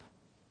job.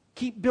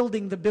 Keep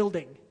building the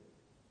building.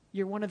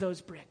 You're one of those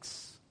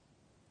bricks.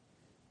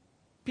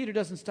 Peter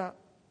doesn't stop.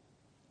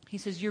 He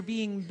says, you're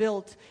being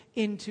built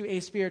into a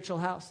spiritual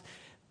house.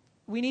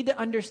 We need to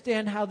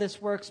understand how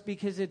this works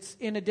because it's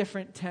in a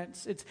different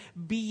tense. It's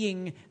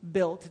being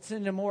built. It's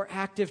in a more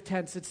active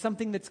tense. It's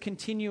something that's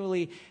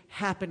continually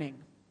happening.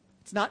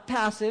 It's not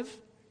passive.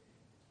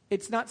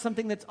 It's not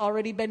something that's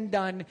already been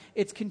done.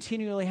 It's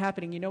continually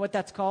happening. You know what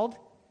that's called?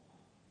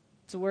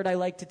 It's a word I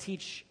like to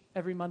teach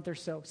every month or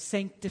so.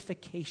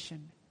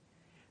 Sanctification.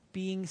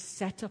 Being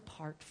set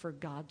apart for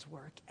God's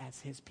work as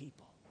his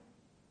people.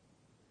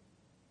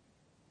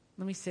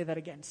 Let me say that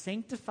again.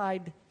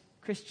 Sanctified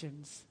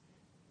Christians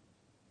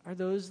are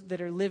those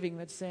that are living,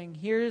 that's saying,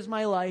 here is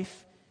my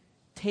life.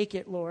 Take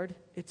it, Lord.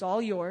 It's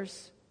all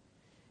yours.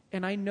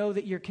 And I know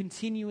that you're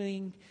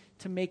continuing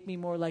to make me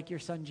more like your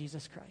son,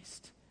 Jesus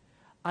Christ.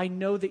 I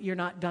know that you're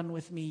not done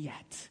with me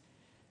yet,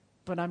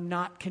 but I'm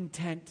not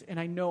content, and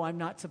I know I'm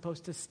not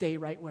supposed to stay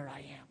right where I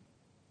am.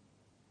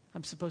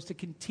 I'm supposed to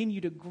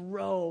continue to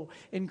grow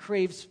and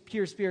crave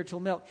pure spiritual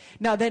milk.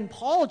 Now then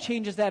Paul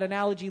changes that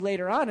analogy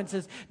later on and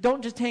says,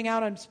 don't just hang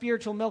out on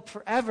spiritual milk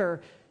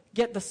forever.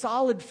 Get the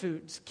solid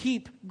foods.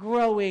 Keep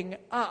growing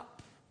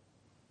up.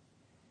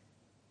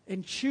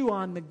 And chew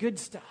on the good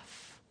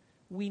stuff.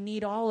 We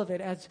need all of it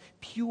as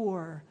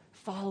pure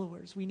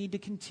followers. We need to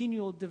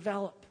continue to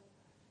develop.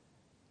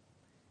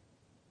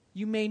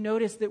 You may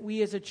notice that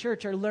we as a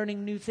church are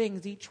learning new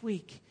things each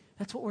week.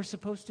 That's what we're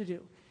supposed to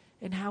do.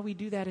 And how we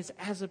do that is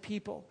as a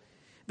people.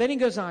 Then he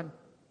goes on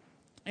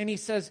and he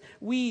says,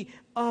 we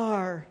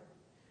are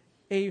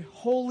a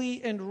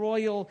holy and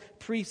royal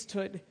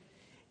priesthood.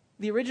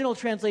 The original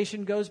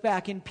translation goes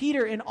back, and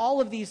Peter in all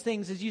of these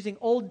things is using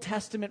Old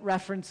Testament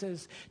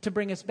references to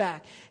bring us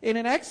back. And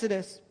in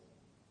Exodus,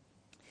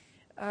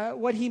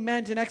 what he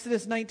meant in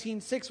Exodus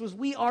 19:6 was,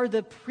 we are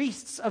the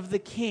priests of the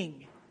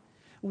king.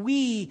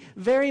 We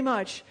very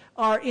much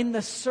are in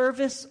the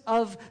service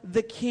of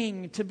the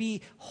king, to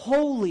be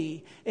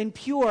holy and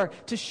pure,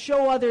 to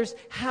show others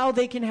how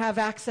they can have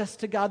access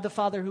to God the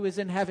Father who is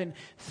in heaven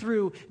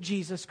through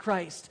Jesus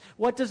Christ.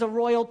 What does a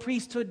royal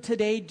priesthood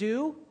today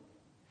do?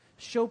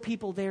 Show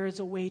people there is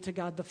a way to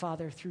God the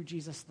Father through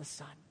Jesus the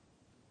Son.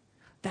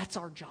 That's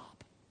our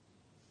job.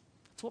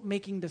 That's what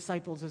making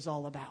disciples is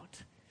all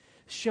about.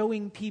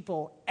 Showing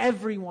people,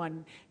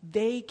 everyone,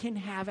 they can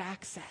have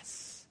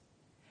access.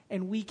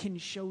 And we can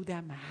show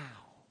them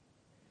how.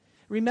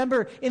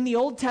 Remember, in the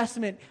Old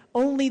Testament,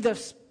 only the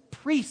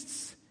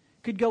priests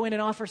could go in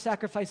and offer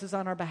sacrifices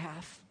on our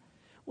behalf.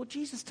 Well,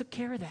 Jesus took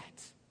care of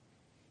that.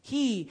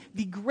 He,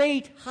 the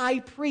great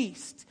high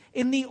priest,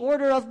 in the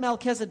order of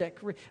Melchizedek,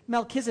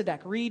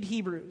 read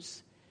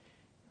Hebrews.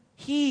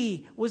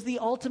 He was the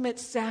ultimate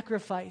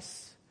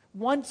sacrifice,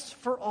 once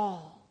for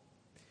all,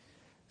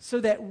 so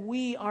that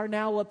we are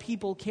now a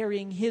people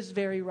carrying his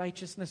very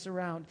righteousness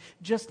around,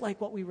 just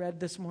like what we read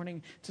this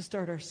morning to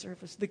start our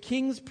service. The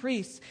king's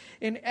priests,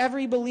 and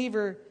every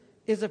believer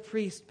is a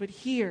priest, but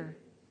here,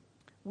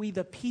 we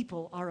the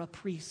people are a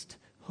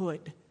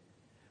priesthood.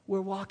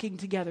 We're walking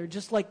together,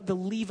 just like the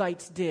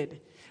Levites did.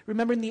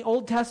 Remember, in the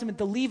Old Testament,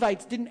 the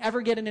Levites didn't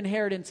ever get an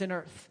inheritance in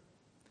earth.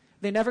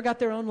 They never got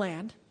their own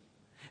land.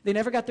 They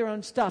never got their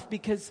own stuff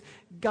because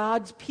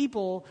God's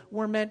people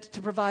were meant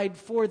to provide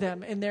for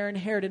them, and their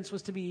inheritance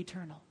was to be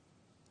eternal.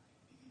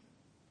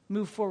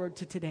 Move forward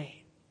to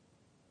today.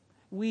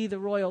 We, the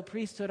royal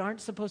priesthood,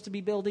 aren't supposed to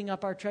be building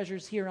up our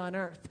treasures here on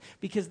earth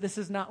because this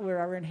is not where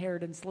our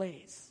inheritance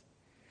lays.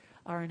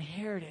 Our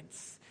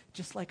inheritance,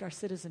 just like our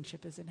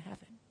citizenship, is in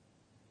heaven.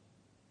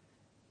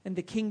 And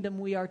the kingdom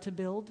we are to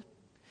build,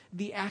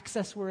 the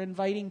access we're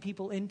inviting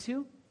people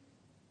into,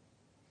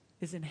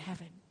 is in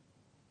heaven.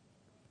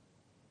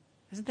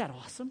 Isn't that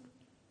awesome?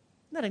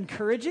 Isn't that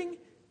encouraging?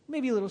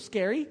 Maybe a little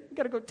scary. You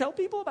got to go tell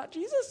people about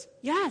Jesus?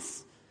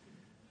 Yes.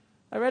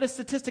 I read a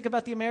statistic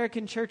about the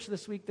American church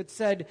this week that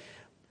said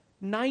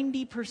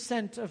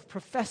 90% of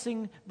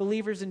professing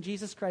believers in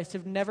Jesus Christ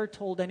have never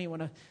told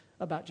anyone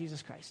about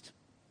Jesus Christ.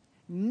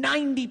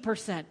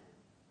 90%.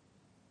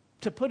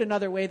 To put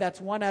another way,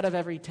 that's 1 out of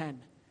every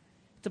 10.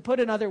 To put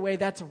another way,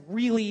 that's a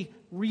really,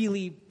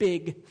 really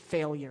big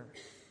failure.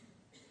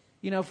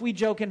 You know, if we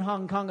joke in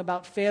Hong Kong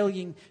about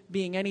failing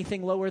being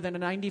anything lower than a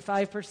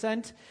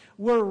 95%,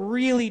 we're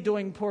really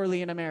doing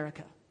poorly in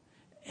America.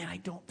 And I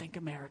don't think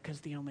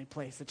America's the only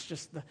place. It's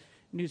just the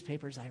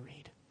newspapers I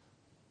read.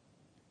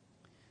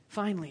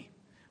 Finally,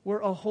 we're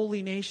a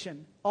holy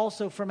nation,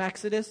 also from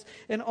Exodus,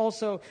 and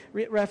also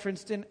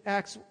referenced in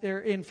Acts,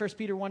 in 1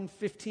 Peter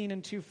 1:15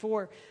 and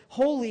 2:4.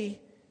 Holy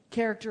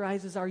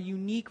characterizes our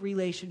unique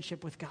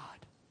relationship with God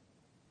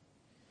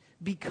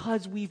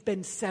because we've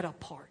been set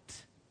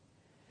apart.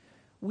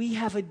 We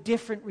have a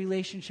different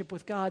relationship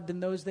with God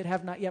than those that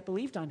have not yet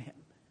believed on him.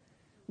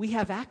 We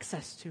have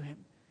access to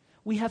him.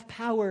 We have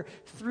power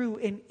through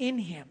and in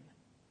him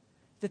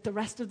that the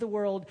rest of the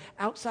world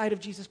outside of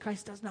Jesus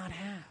Christ does not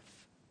have.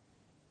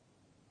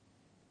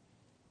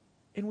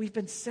 And we've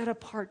been set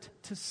apart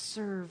to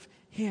serve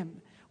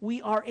him.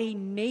 We are a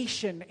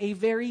nation, a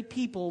very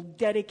people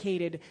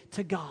dedicated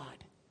to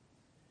God.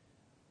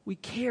 We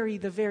carry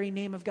the very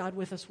name of God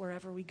with us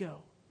wherever we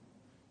go.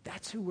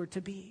 That's who we're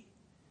to be.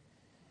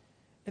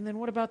 And then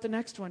what about the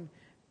next one?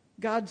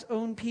 God's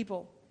own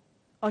people,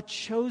 a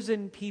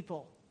chosen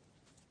people.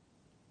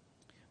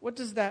 What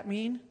does that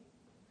mean?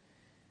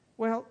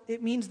 Well,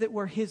 it means that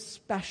we're his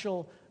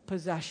special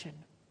possession.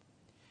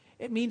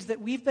 It means that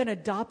we've been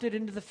adopted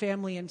into the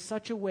family in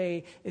such a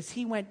way as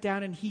he went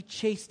down and he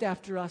chased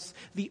after us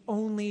the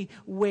only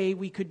way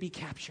we could be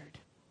captured.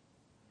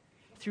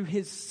 Through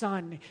his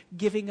son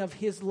giving of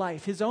his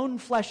life, his own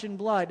flesh and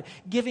blood,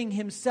 giving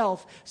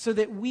himself so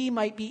that we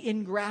might be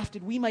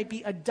engrafted, we might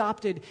be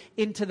adopted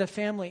into the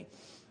family.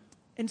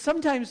 And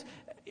sometimes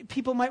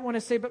people might want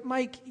to say, but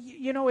Mike,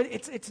 you know,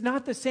 it's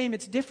not the same.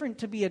 It's different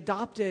to be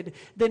adopted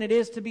than it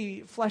is to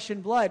be flesh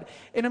and blood.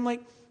 And I'm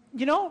like,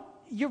 you know,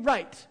 you're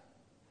right.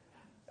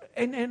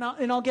 And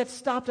I'll get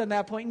stopped on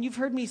that point. And you've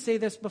heard me say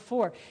this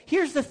before.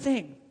 Here's the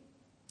thing.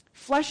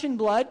 Flesh and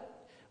blood,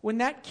 when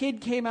that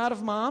kid came out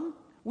of mom,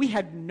 we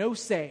had no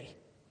say.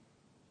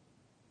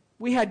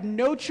 We had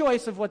no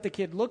choice of what the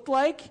kid looked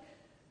like,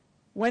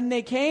 when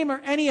they came,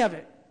 or any of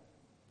it.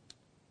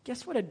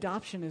 Guess what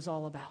adoption is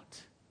all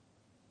about?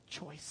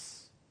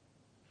 Choice.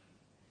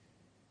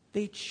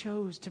 They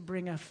chose to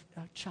bring a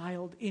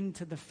child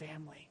into the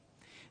family.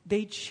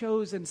 They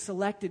chose and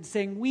selected,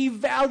 saying, we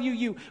value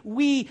you.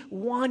 We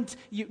want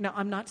you. Now,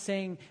 I'm not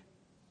saying,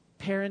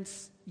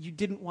 parents, you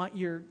didn't want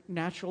your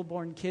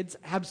natural-born kids.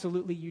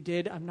 Absolutely you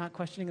did. I'm not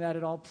questioning that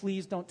at all.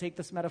 Please don't take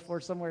this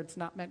metaphor somewhere it's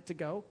not meant to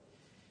go.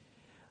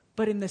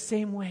 But in the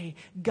same way,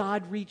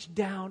 God reached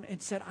down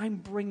and said, I'm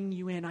bringing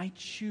you in. I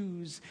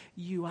choose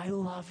you. I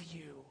love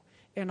you.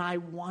 And I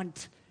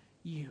want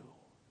you.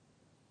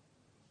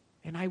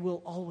 And I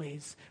will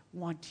always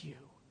want you.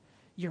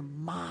 You're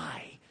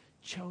my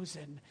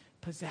chosen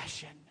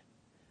possession,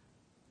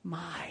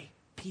 my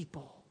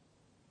people,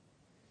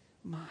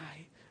 my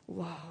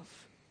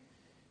love.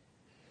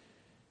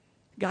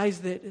 Guys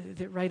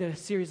that write a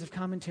series of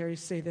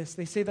commentaries say this.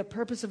 They say the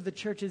purpose of the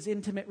church's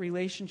intimate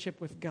relationship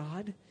with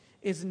God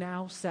is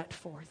now set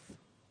forth.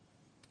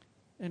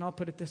 And I'll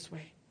put it this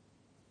way.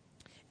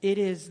 It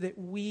is that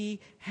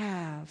we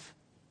have,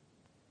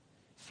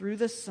 through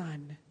the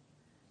Son,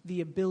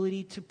 the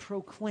ability to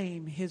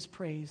proclaim his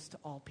praise to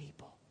all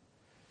people.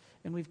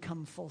 And we've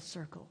come full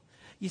circle.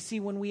 You see,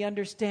 when we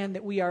understand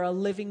that we are a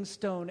living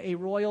stone, a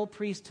royal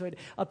priesthood,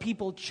 a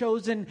people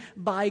chosen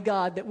by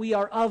God, that we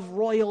are of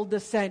royal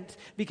descent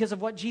because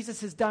of what Jesus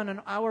has done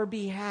on our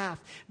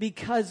behalf,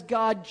 because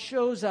God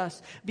chose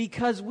us,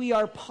 because we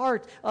are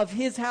part of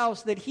his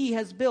house that he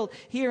has built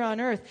here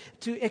on earth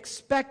to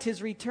expect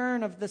his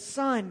return of the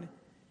Son.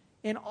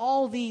 In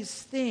all these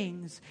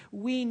things,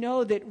 we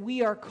know that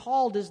we are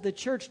called as the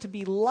church to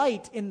be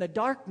light in the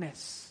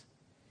darkness,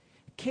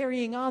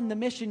 carrying on the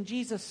mission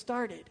Jesus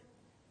started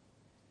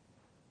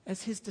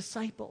as his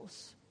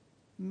disciples,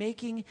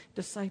 making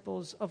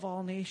disciples of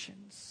all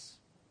nations.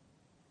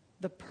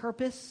 The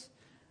purpose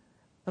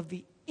of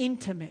the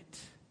intimate,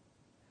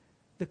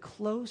 the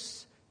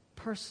close,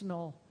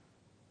 personal,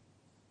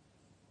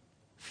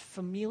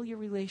 familiar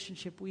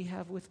relationship we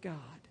have with God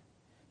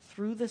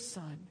through the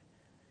Son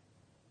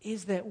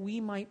is that we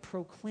might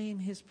proclaim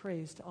his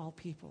praise to all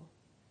people.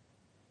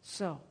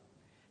 So,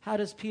 how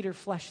does Peter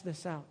flesh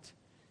this out?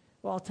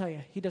 Well, I'll tell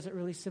you, he does it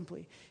really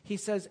simply. He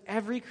says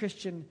every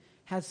Christian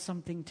has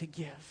something to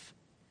give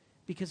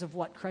because of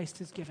what Christ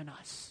has given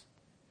us.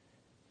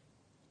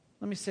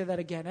 Let me say that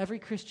again. Every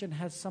Christian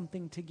has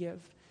something to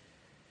give.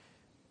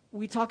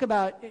 We talk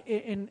about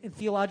in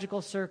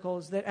theological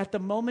circles that at the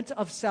moment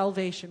of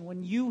salvation,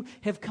 when you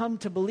have come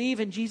to believe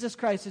in Jesus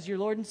Christ as your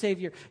Lord and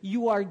Savior,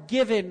 you are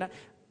given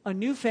a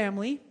new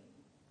family,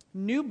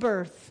 new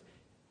birth,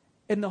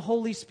 and the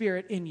Holy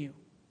Spirit in you.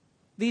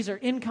 These are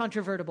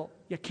incontrovertible.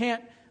 You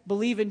can't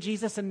believe in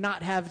Jesus and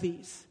not have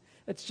these.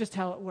 That's just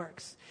how it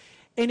works.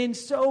 And in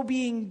so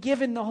being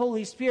given the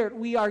Holy Spirit,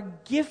 we are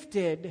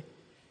gifted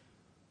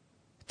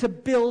to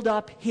build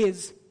up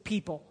his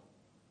people.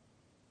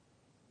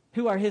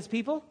 Who are his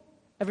people?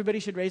 Everybody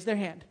should raise their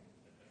hand.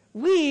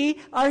 We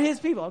are his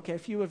people. Okay, a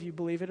few of you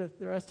believe it.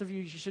 The rest of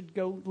you should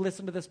go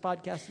listen to this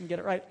podcast and get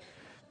it right.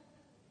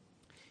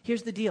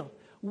 Here's the deal.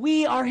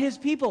 We are his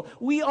people.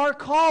 We are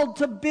called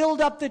to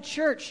build up the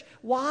church.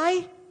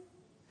 Why?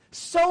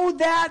 So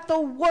that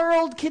the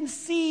world can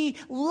see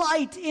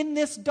light in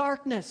this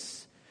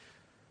darkness.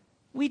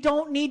 We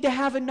don't need to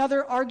have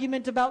another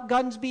argument about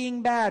guns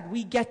being bad.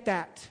 We get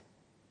that.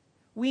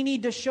 We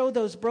need to show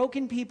those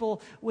broken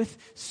people with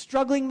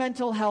struggling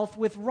mental health,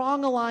 with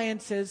wrong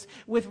alliances,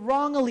 with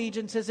wrong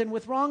allegiances, and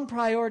with wrong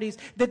priorities,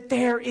 that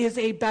there is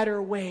a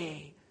better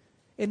way.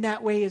 And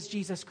that way is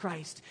Jesus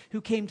Christ,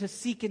 who came to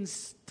seek and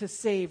to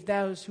save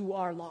those who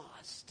are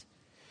lost.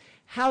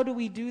 How do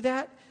we do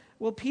that?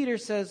 Well, Peter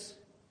says,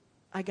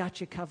 I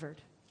got you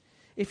covered.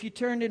 If you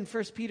turned in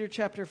 1 Peter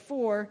chapter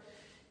 4,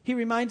 he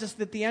reminds us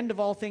that the end of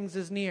all things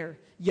is near.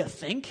 You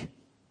think?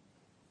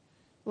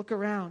 Look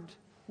around.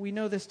 We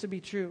know this to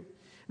be true.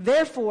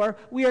 Therefore,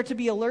 we are to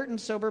be alert and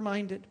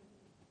sober-minded.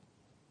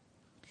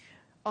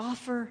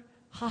 Offer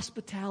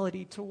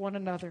hospitality to one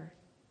another.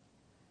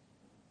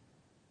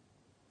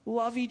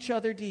 Love each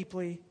other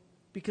deeply,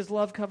 because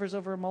love covers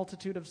over a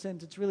multitude of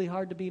sins. It's really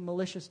hard to be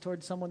malicious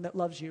towards someone that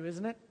loves you,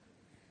 isn't it?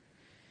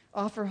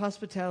 Offer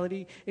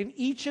hospitality, and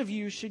each of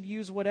you should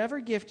use whatever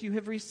gift you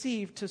have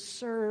received to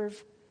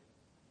serve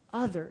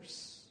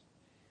others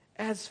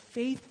as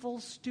faithful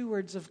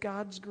stewards of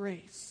God's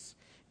grace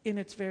in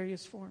its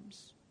various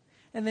forms.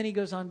 And then he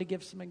goes on to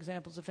give some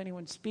examples. If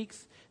anyone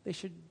speaks, they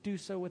should do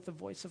so with the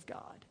voice of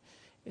God.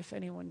 If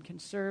anyone can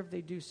serve,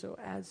 they do so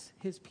as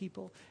his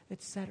people,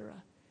 etc.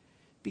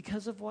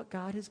 Because of what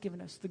God has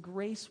given us, the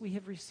grace we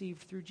have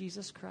received through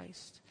Jesus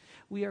Christ,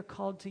 we are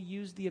called to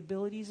use the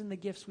abilities and the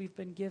gifts we've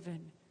been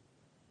given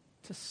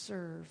to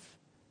serve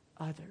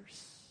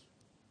others.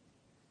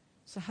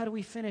 So how do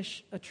we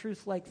finish a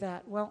truth like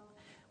that? Well,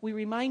 we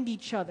remind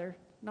each other,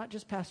 not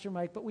just Pastor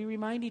Mike, but we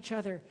remind each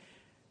other,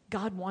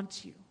 God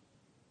wants you.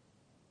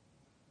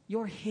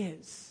 You're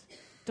his.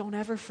 Don't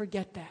ever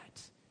forget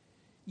that.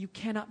 You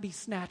cannot be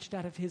snatched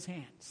out of his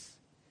hands.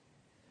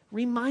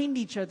 Remind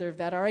each other of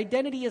that. Our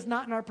identity is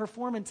not in our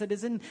performance. It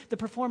is in the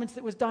performance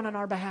that was done on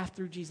our behalf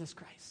through Jesus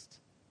Christ.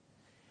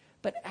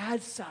 But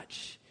as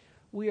such,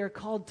 we are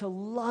called to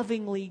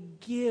lovingly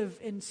give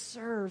and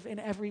serve in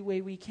every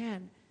way we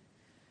can.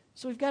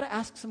 So we've got to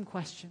ask some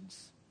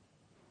questions.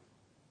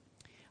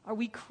 Are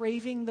we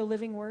craving the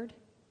living word?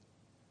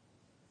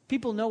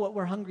 People know what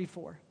we're hungry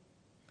for.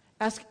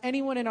 Ask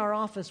anyone in our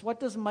office, what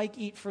does Mike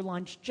eat for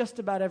lunch just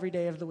about every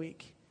day of the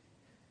week?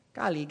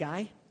 Golly,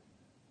 guy.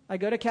 I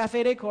go to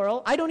Cafe de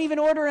Coral. I don't even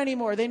order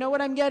anymore. They know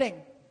what I'm getting.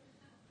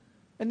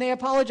 And they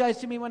apologize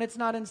to me when it's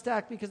not in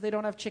stock because they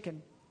don't have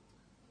chicken.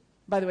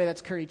 By the way,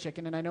 that's curry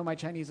chicken, and I know my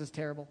Chinese is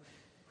terrible.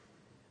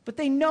 But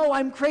they know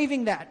I'm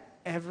craving that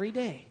every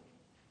day.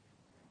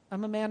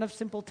 I'm a man of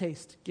simple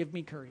taste. Give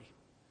me curry.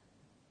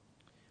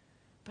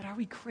 But are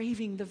we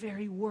craving the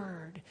very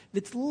word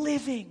that's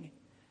living?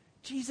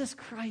 Jesus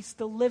Christ,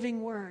 the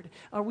living word.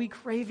 Are we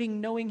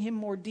craving knowing him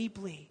more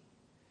deeply?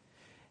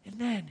 And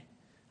then,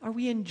 are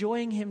we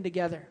enjoying him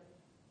together?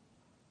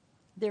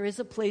 There is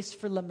a place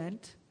for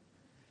lament,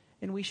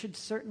 and we should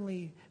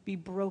certainly be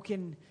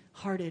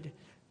broken-hearted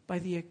by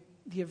the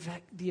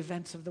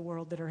events of the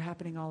world that are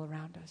happening all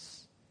around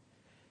us.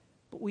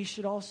 But we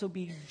should also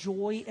be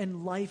joy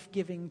and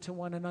life-giving to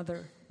one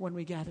another when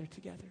we gather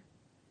together.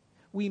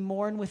 We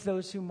mourn with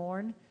those who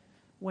mourn.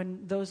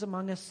 When those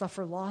among us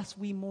suffer loss,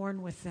 we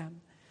mourn with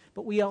them.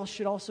 But we all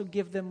should also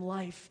give them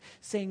life,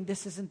 saying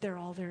this isn't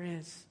all there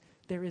is.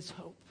 There is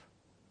hope.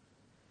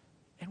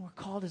 And we're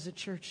called as a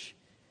church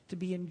to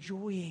be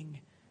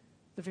enjoying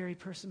the very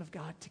person of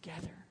God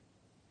together.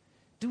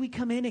 Do we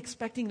come in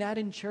expecting that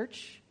in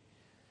church?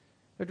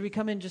 Or do we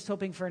come in just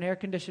hoping for an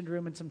air-conditioned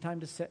room and some time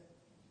to sit?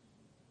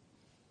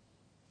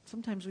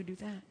 Sometimes we do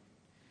that.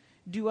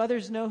 Do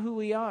others know who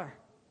we are?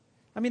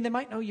 I mean, they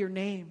might know your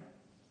name.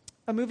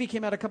 A movie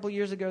came out a couple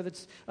years ago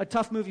that's a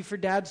tough movie for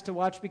dads to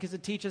watch because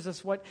it teaches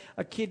us what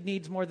a kid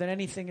needs more than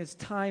anything is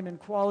time and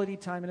quality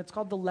time, and it's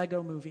called The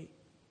Lego Movie.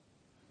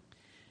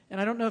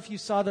 And I don't know if you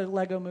saw the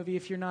Lego Movie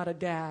if you're not a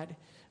dad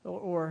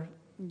or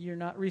you're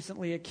not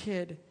recently a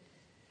kid.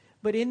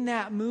 But in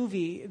that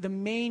movie, the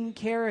main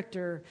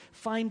character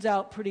finds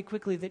out pretty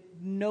quickly that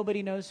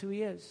nobody knows who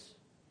he is.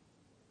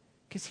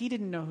 Because he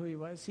didn't know who he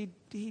was.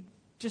 He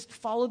just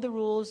followed the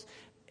rules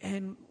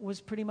and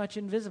was pretty much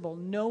invisible.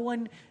 No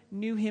one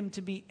knew him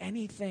to be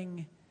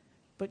anything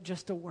but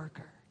just a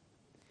worker.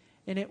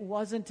 And it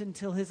wasn't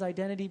until his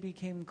identity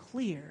became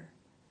clear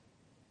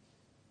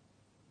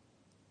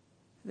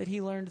that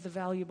he learned the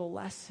valuable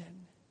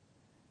lesson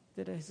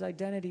that his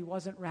identity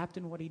wasn't wrapped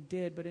in what he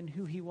did, but in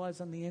who he was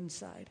on the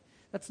inside.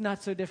 That's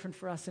not so different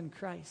for us in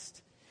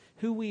Christ.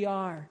 Who we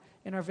are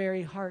in our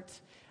very heart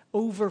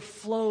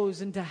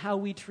overflows into how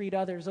we treat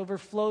others,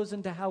 overflows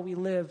into how we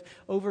live,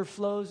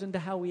 overflows into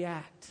how we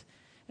act.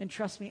 And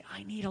trust me,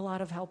 I need a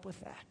lot of help with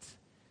that.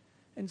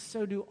 And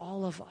so do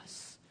all of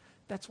us.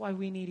 That's why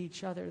we need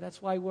each other.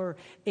 That's why we're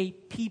a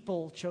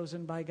people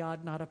chosen by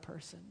God, not a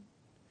person.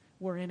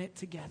 We're in it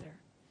together.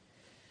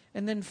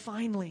 And then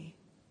finally,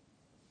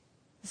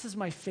 this is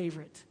my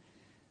favorite.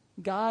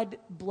 God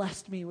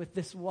blessed me with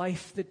this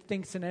wife that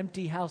thinks an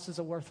empty house is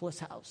a worthless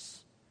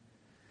house.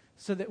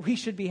 so that we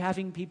should be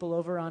having people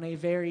over on a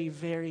very,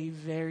 very,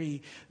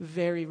 very,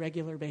 very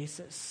regular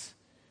basis.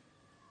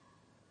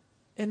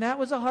 And that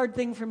was a hard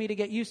thing for me to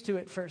get used to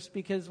at first,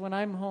 because when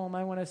I'm home,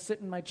 I want to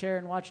sit in my chair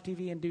and watch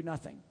TV and do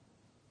nothing.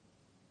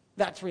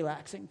 That's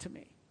relaxing to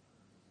me.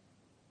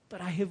 But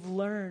I have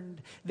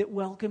learned that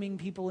welcoming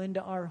people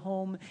into our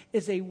home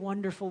is a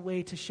wonderful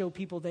way to show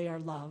people they are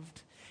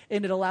loved.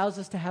 And it allows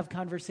us to have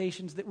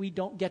conversations that we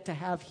don't get to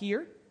have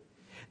here,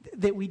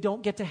 that we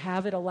don't get to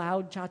have at a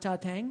loud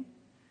cha-cha-tang,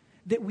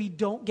 that we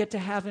don't get to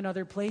have in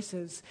other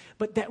places,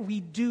 but that we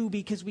do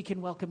because we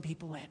can welcome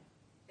people in.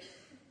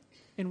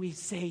 And we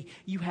say,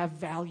 you have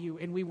value,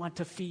 and we want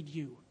to feed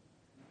you.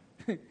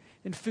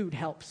 And food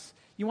helps.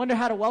 You wonder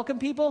how to welcome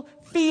people?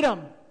 Feed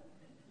them.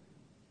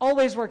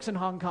 Always works in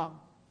Hong Kong.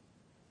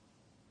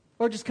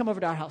 Or just come over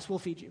to our house. We'll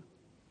feed you.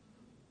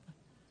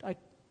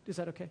 Is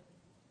that okay?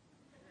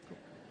 Cool.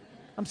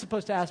 I'm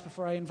supposed to ask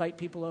before I invite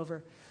people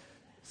over.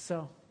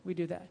 So we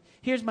do that.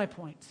 Here's my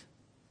point.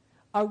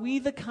 Are we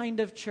the kind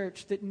of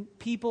church that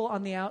people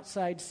on the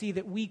outside see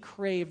that we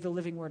crave the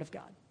living Word of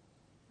God?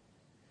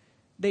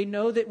 They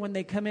know that when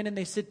they come in and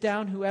they sit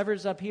down,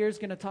 whoever's up here is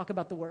going to talk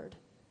about the Word.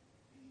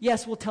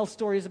 Yes, we'll tell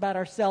stories about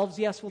ourselves.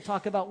 Yes, we'll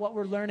talk about what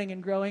we're learning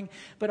and growing.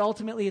 But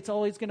ultimately, it's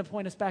always going to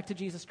point us back to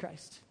Jesus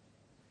Christ.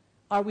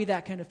 Are we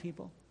that kind of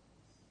people?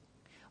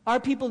 Are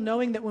people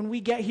knowing that when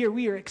we get here,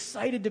 we are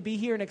excited to be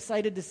here and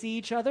excited to see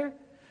each other?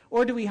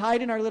 Or do we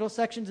hide in our little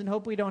sections and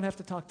hope we don't have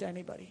to talk to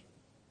anybody?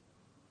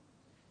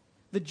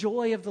 The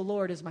joy of the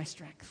Lord is my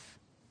strength.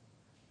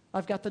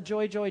 I've got the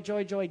joy, joy,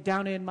 joy, joy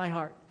down in my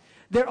heart.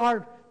 There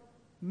are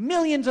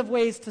millions of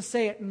ways to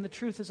say it, and the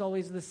truth is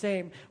always the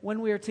same.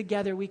 When we are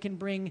together, we can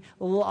bring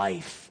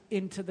life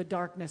into the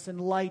darkness and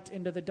light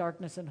into the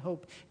darkness and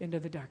hope into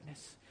the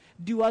darkness.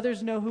 Do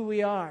others know who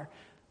we are?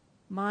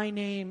 My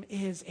name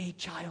is a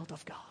child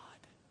of God.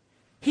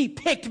 He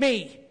picked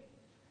me,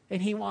 and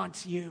He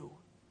wants you.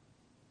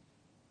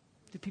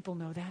 Do people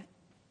know that?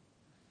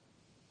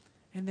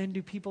 And then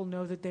do people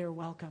know that they are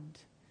welcomed?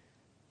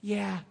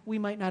 Yeah, we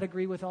might not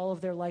agree with all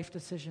of their life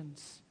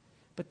decisions,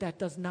 but that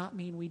does not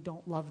mean we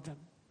don't love them.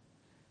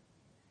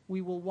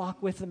 We will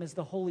walk with them as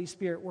the Holy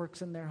Spirit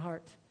works in their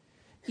heart.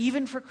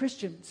 Even for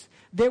Christians,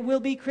 there will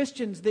be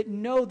Christians that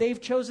know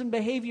they've chosen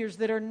behaviors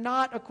that are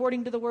not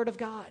according to the Word of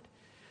God.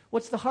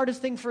 What's the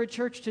hardest thing for a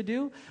church to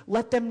do?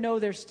 Let them know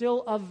they're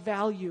still of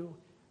value.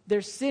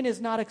 Their sin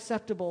is not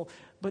acceptable,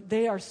 but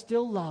they are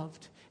still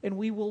loved, and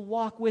we will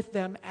walk with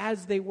them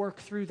as they work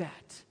through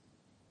that.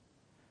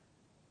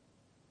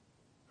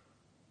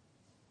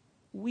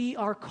 We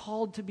are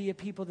called to be a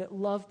people that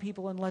love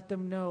people and let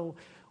them know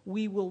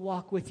we will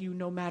walk with you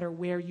no matter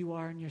where you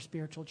are in your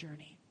spiritual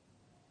journey.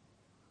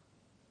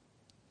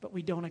 But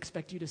we don't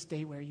expect you to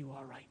stay where you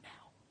are right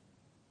now.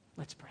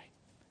 Let's pray.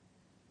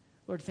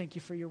 Lord, thank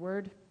you for your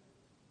word.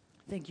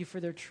 Thank you for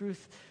the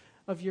truth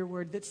of your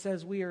word that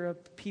says we are a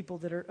people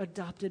that are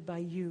adopted by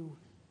you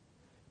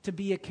to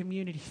be a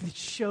community that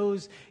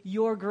shows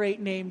your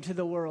great name to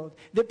the world,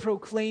 that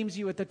proclaims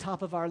you at the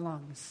top of our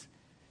lungs,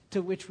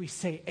 to which we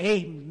say,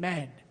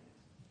 Amen.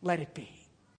 Let it be.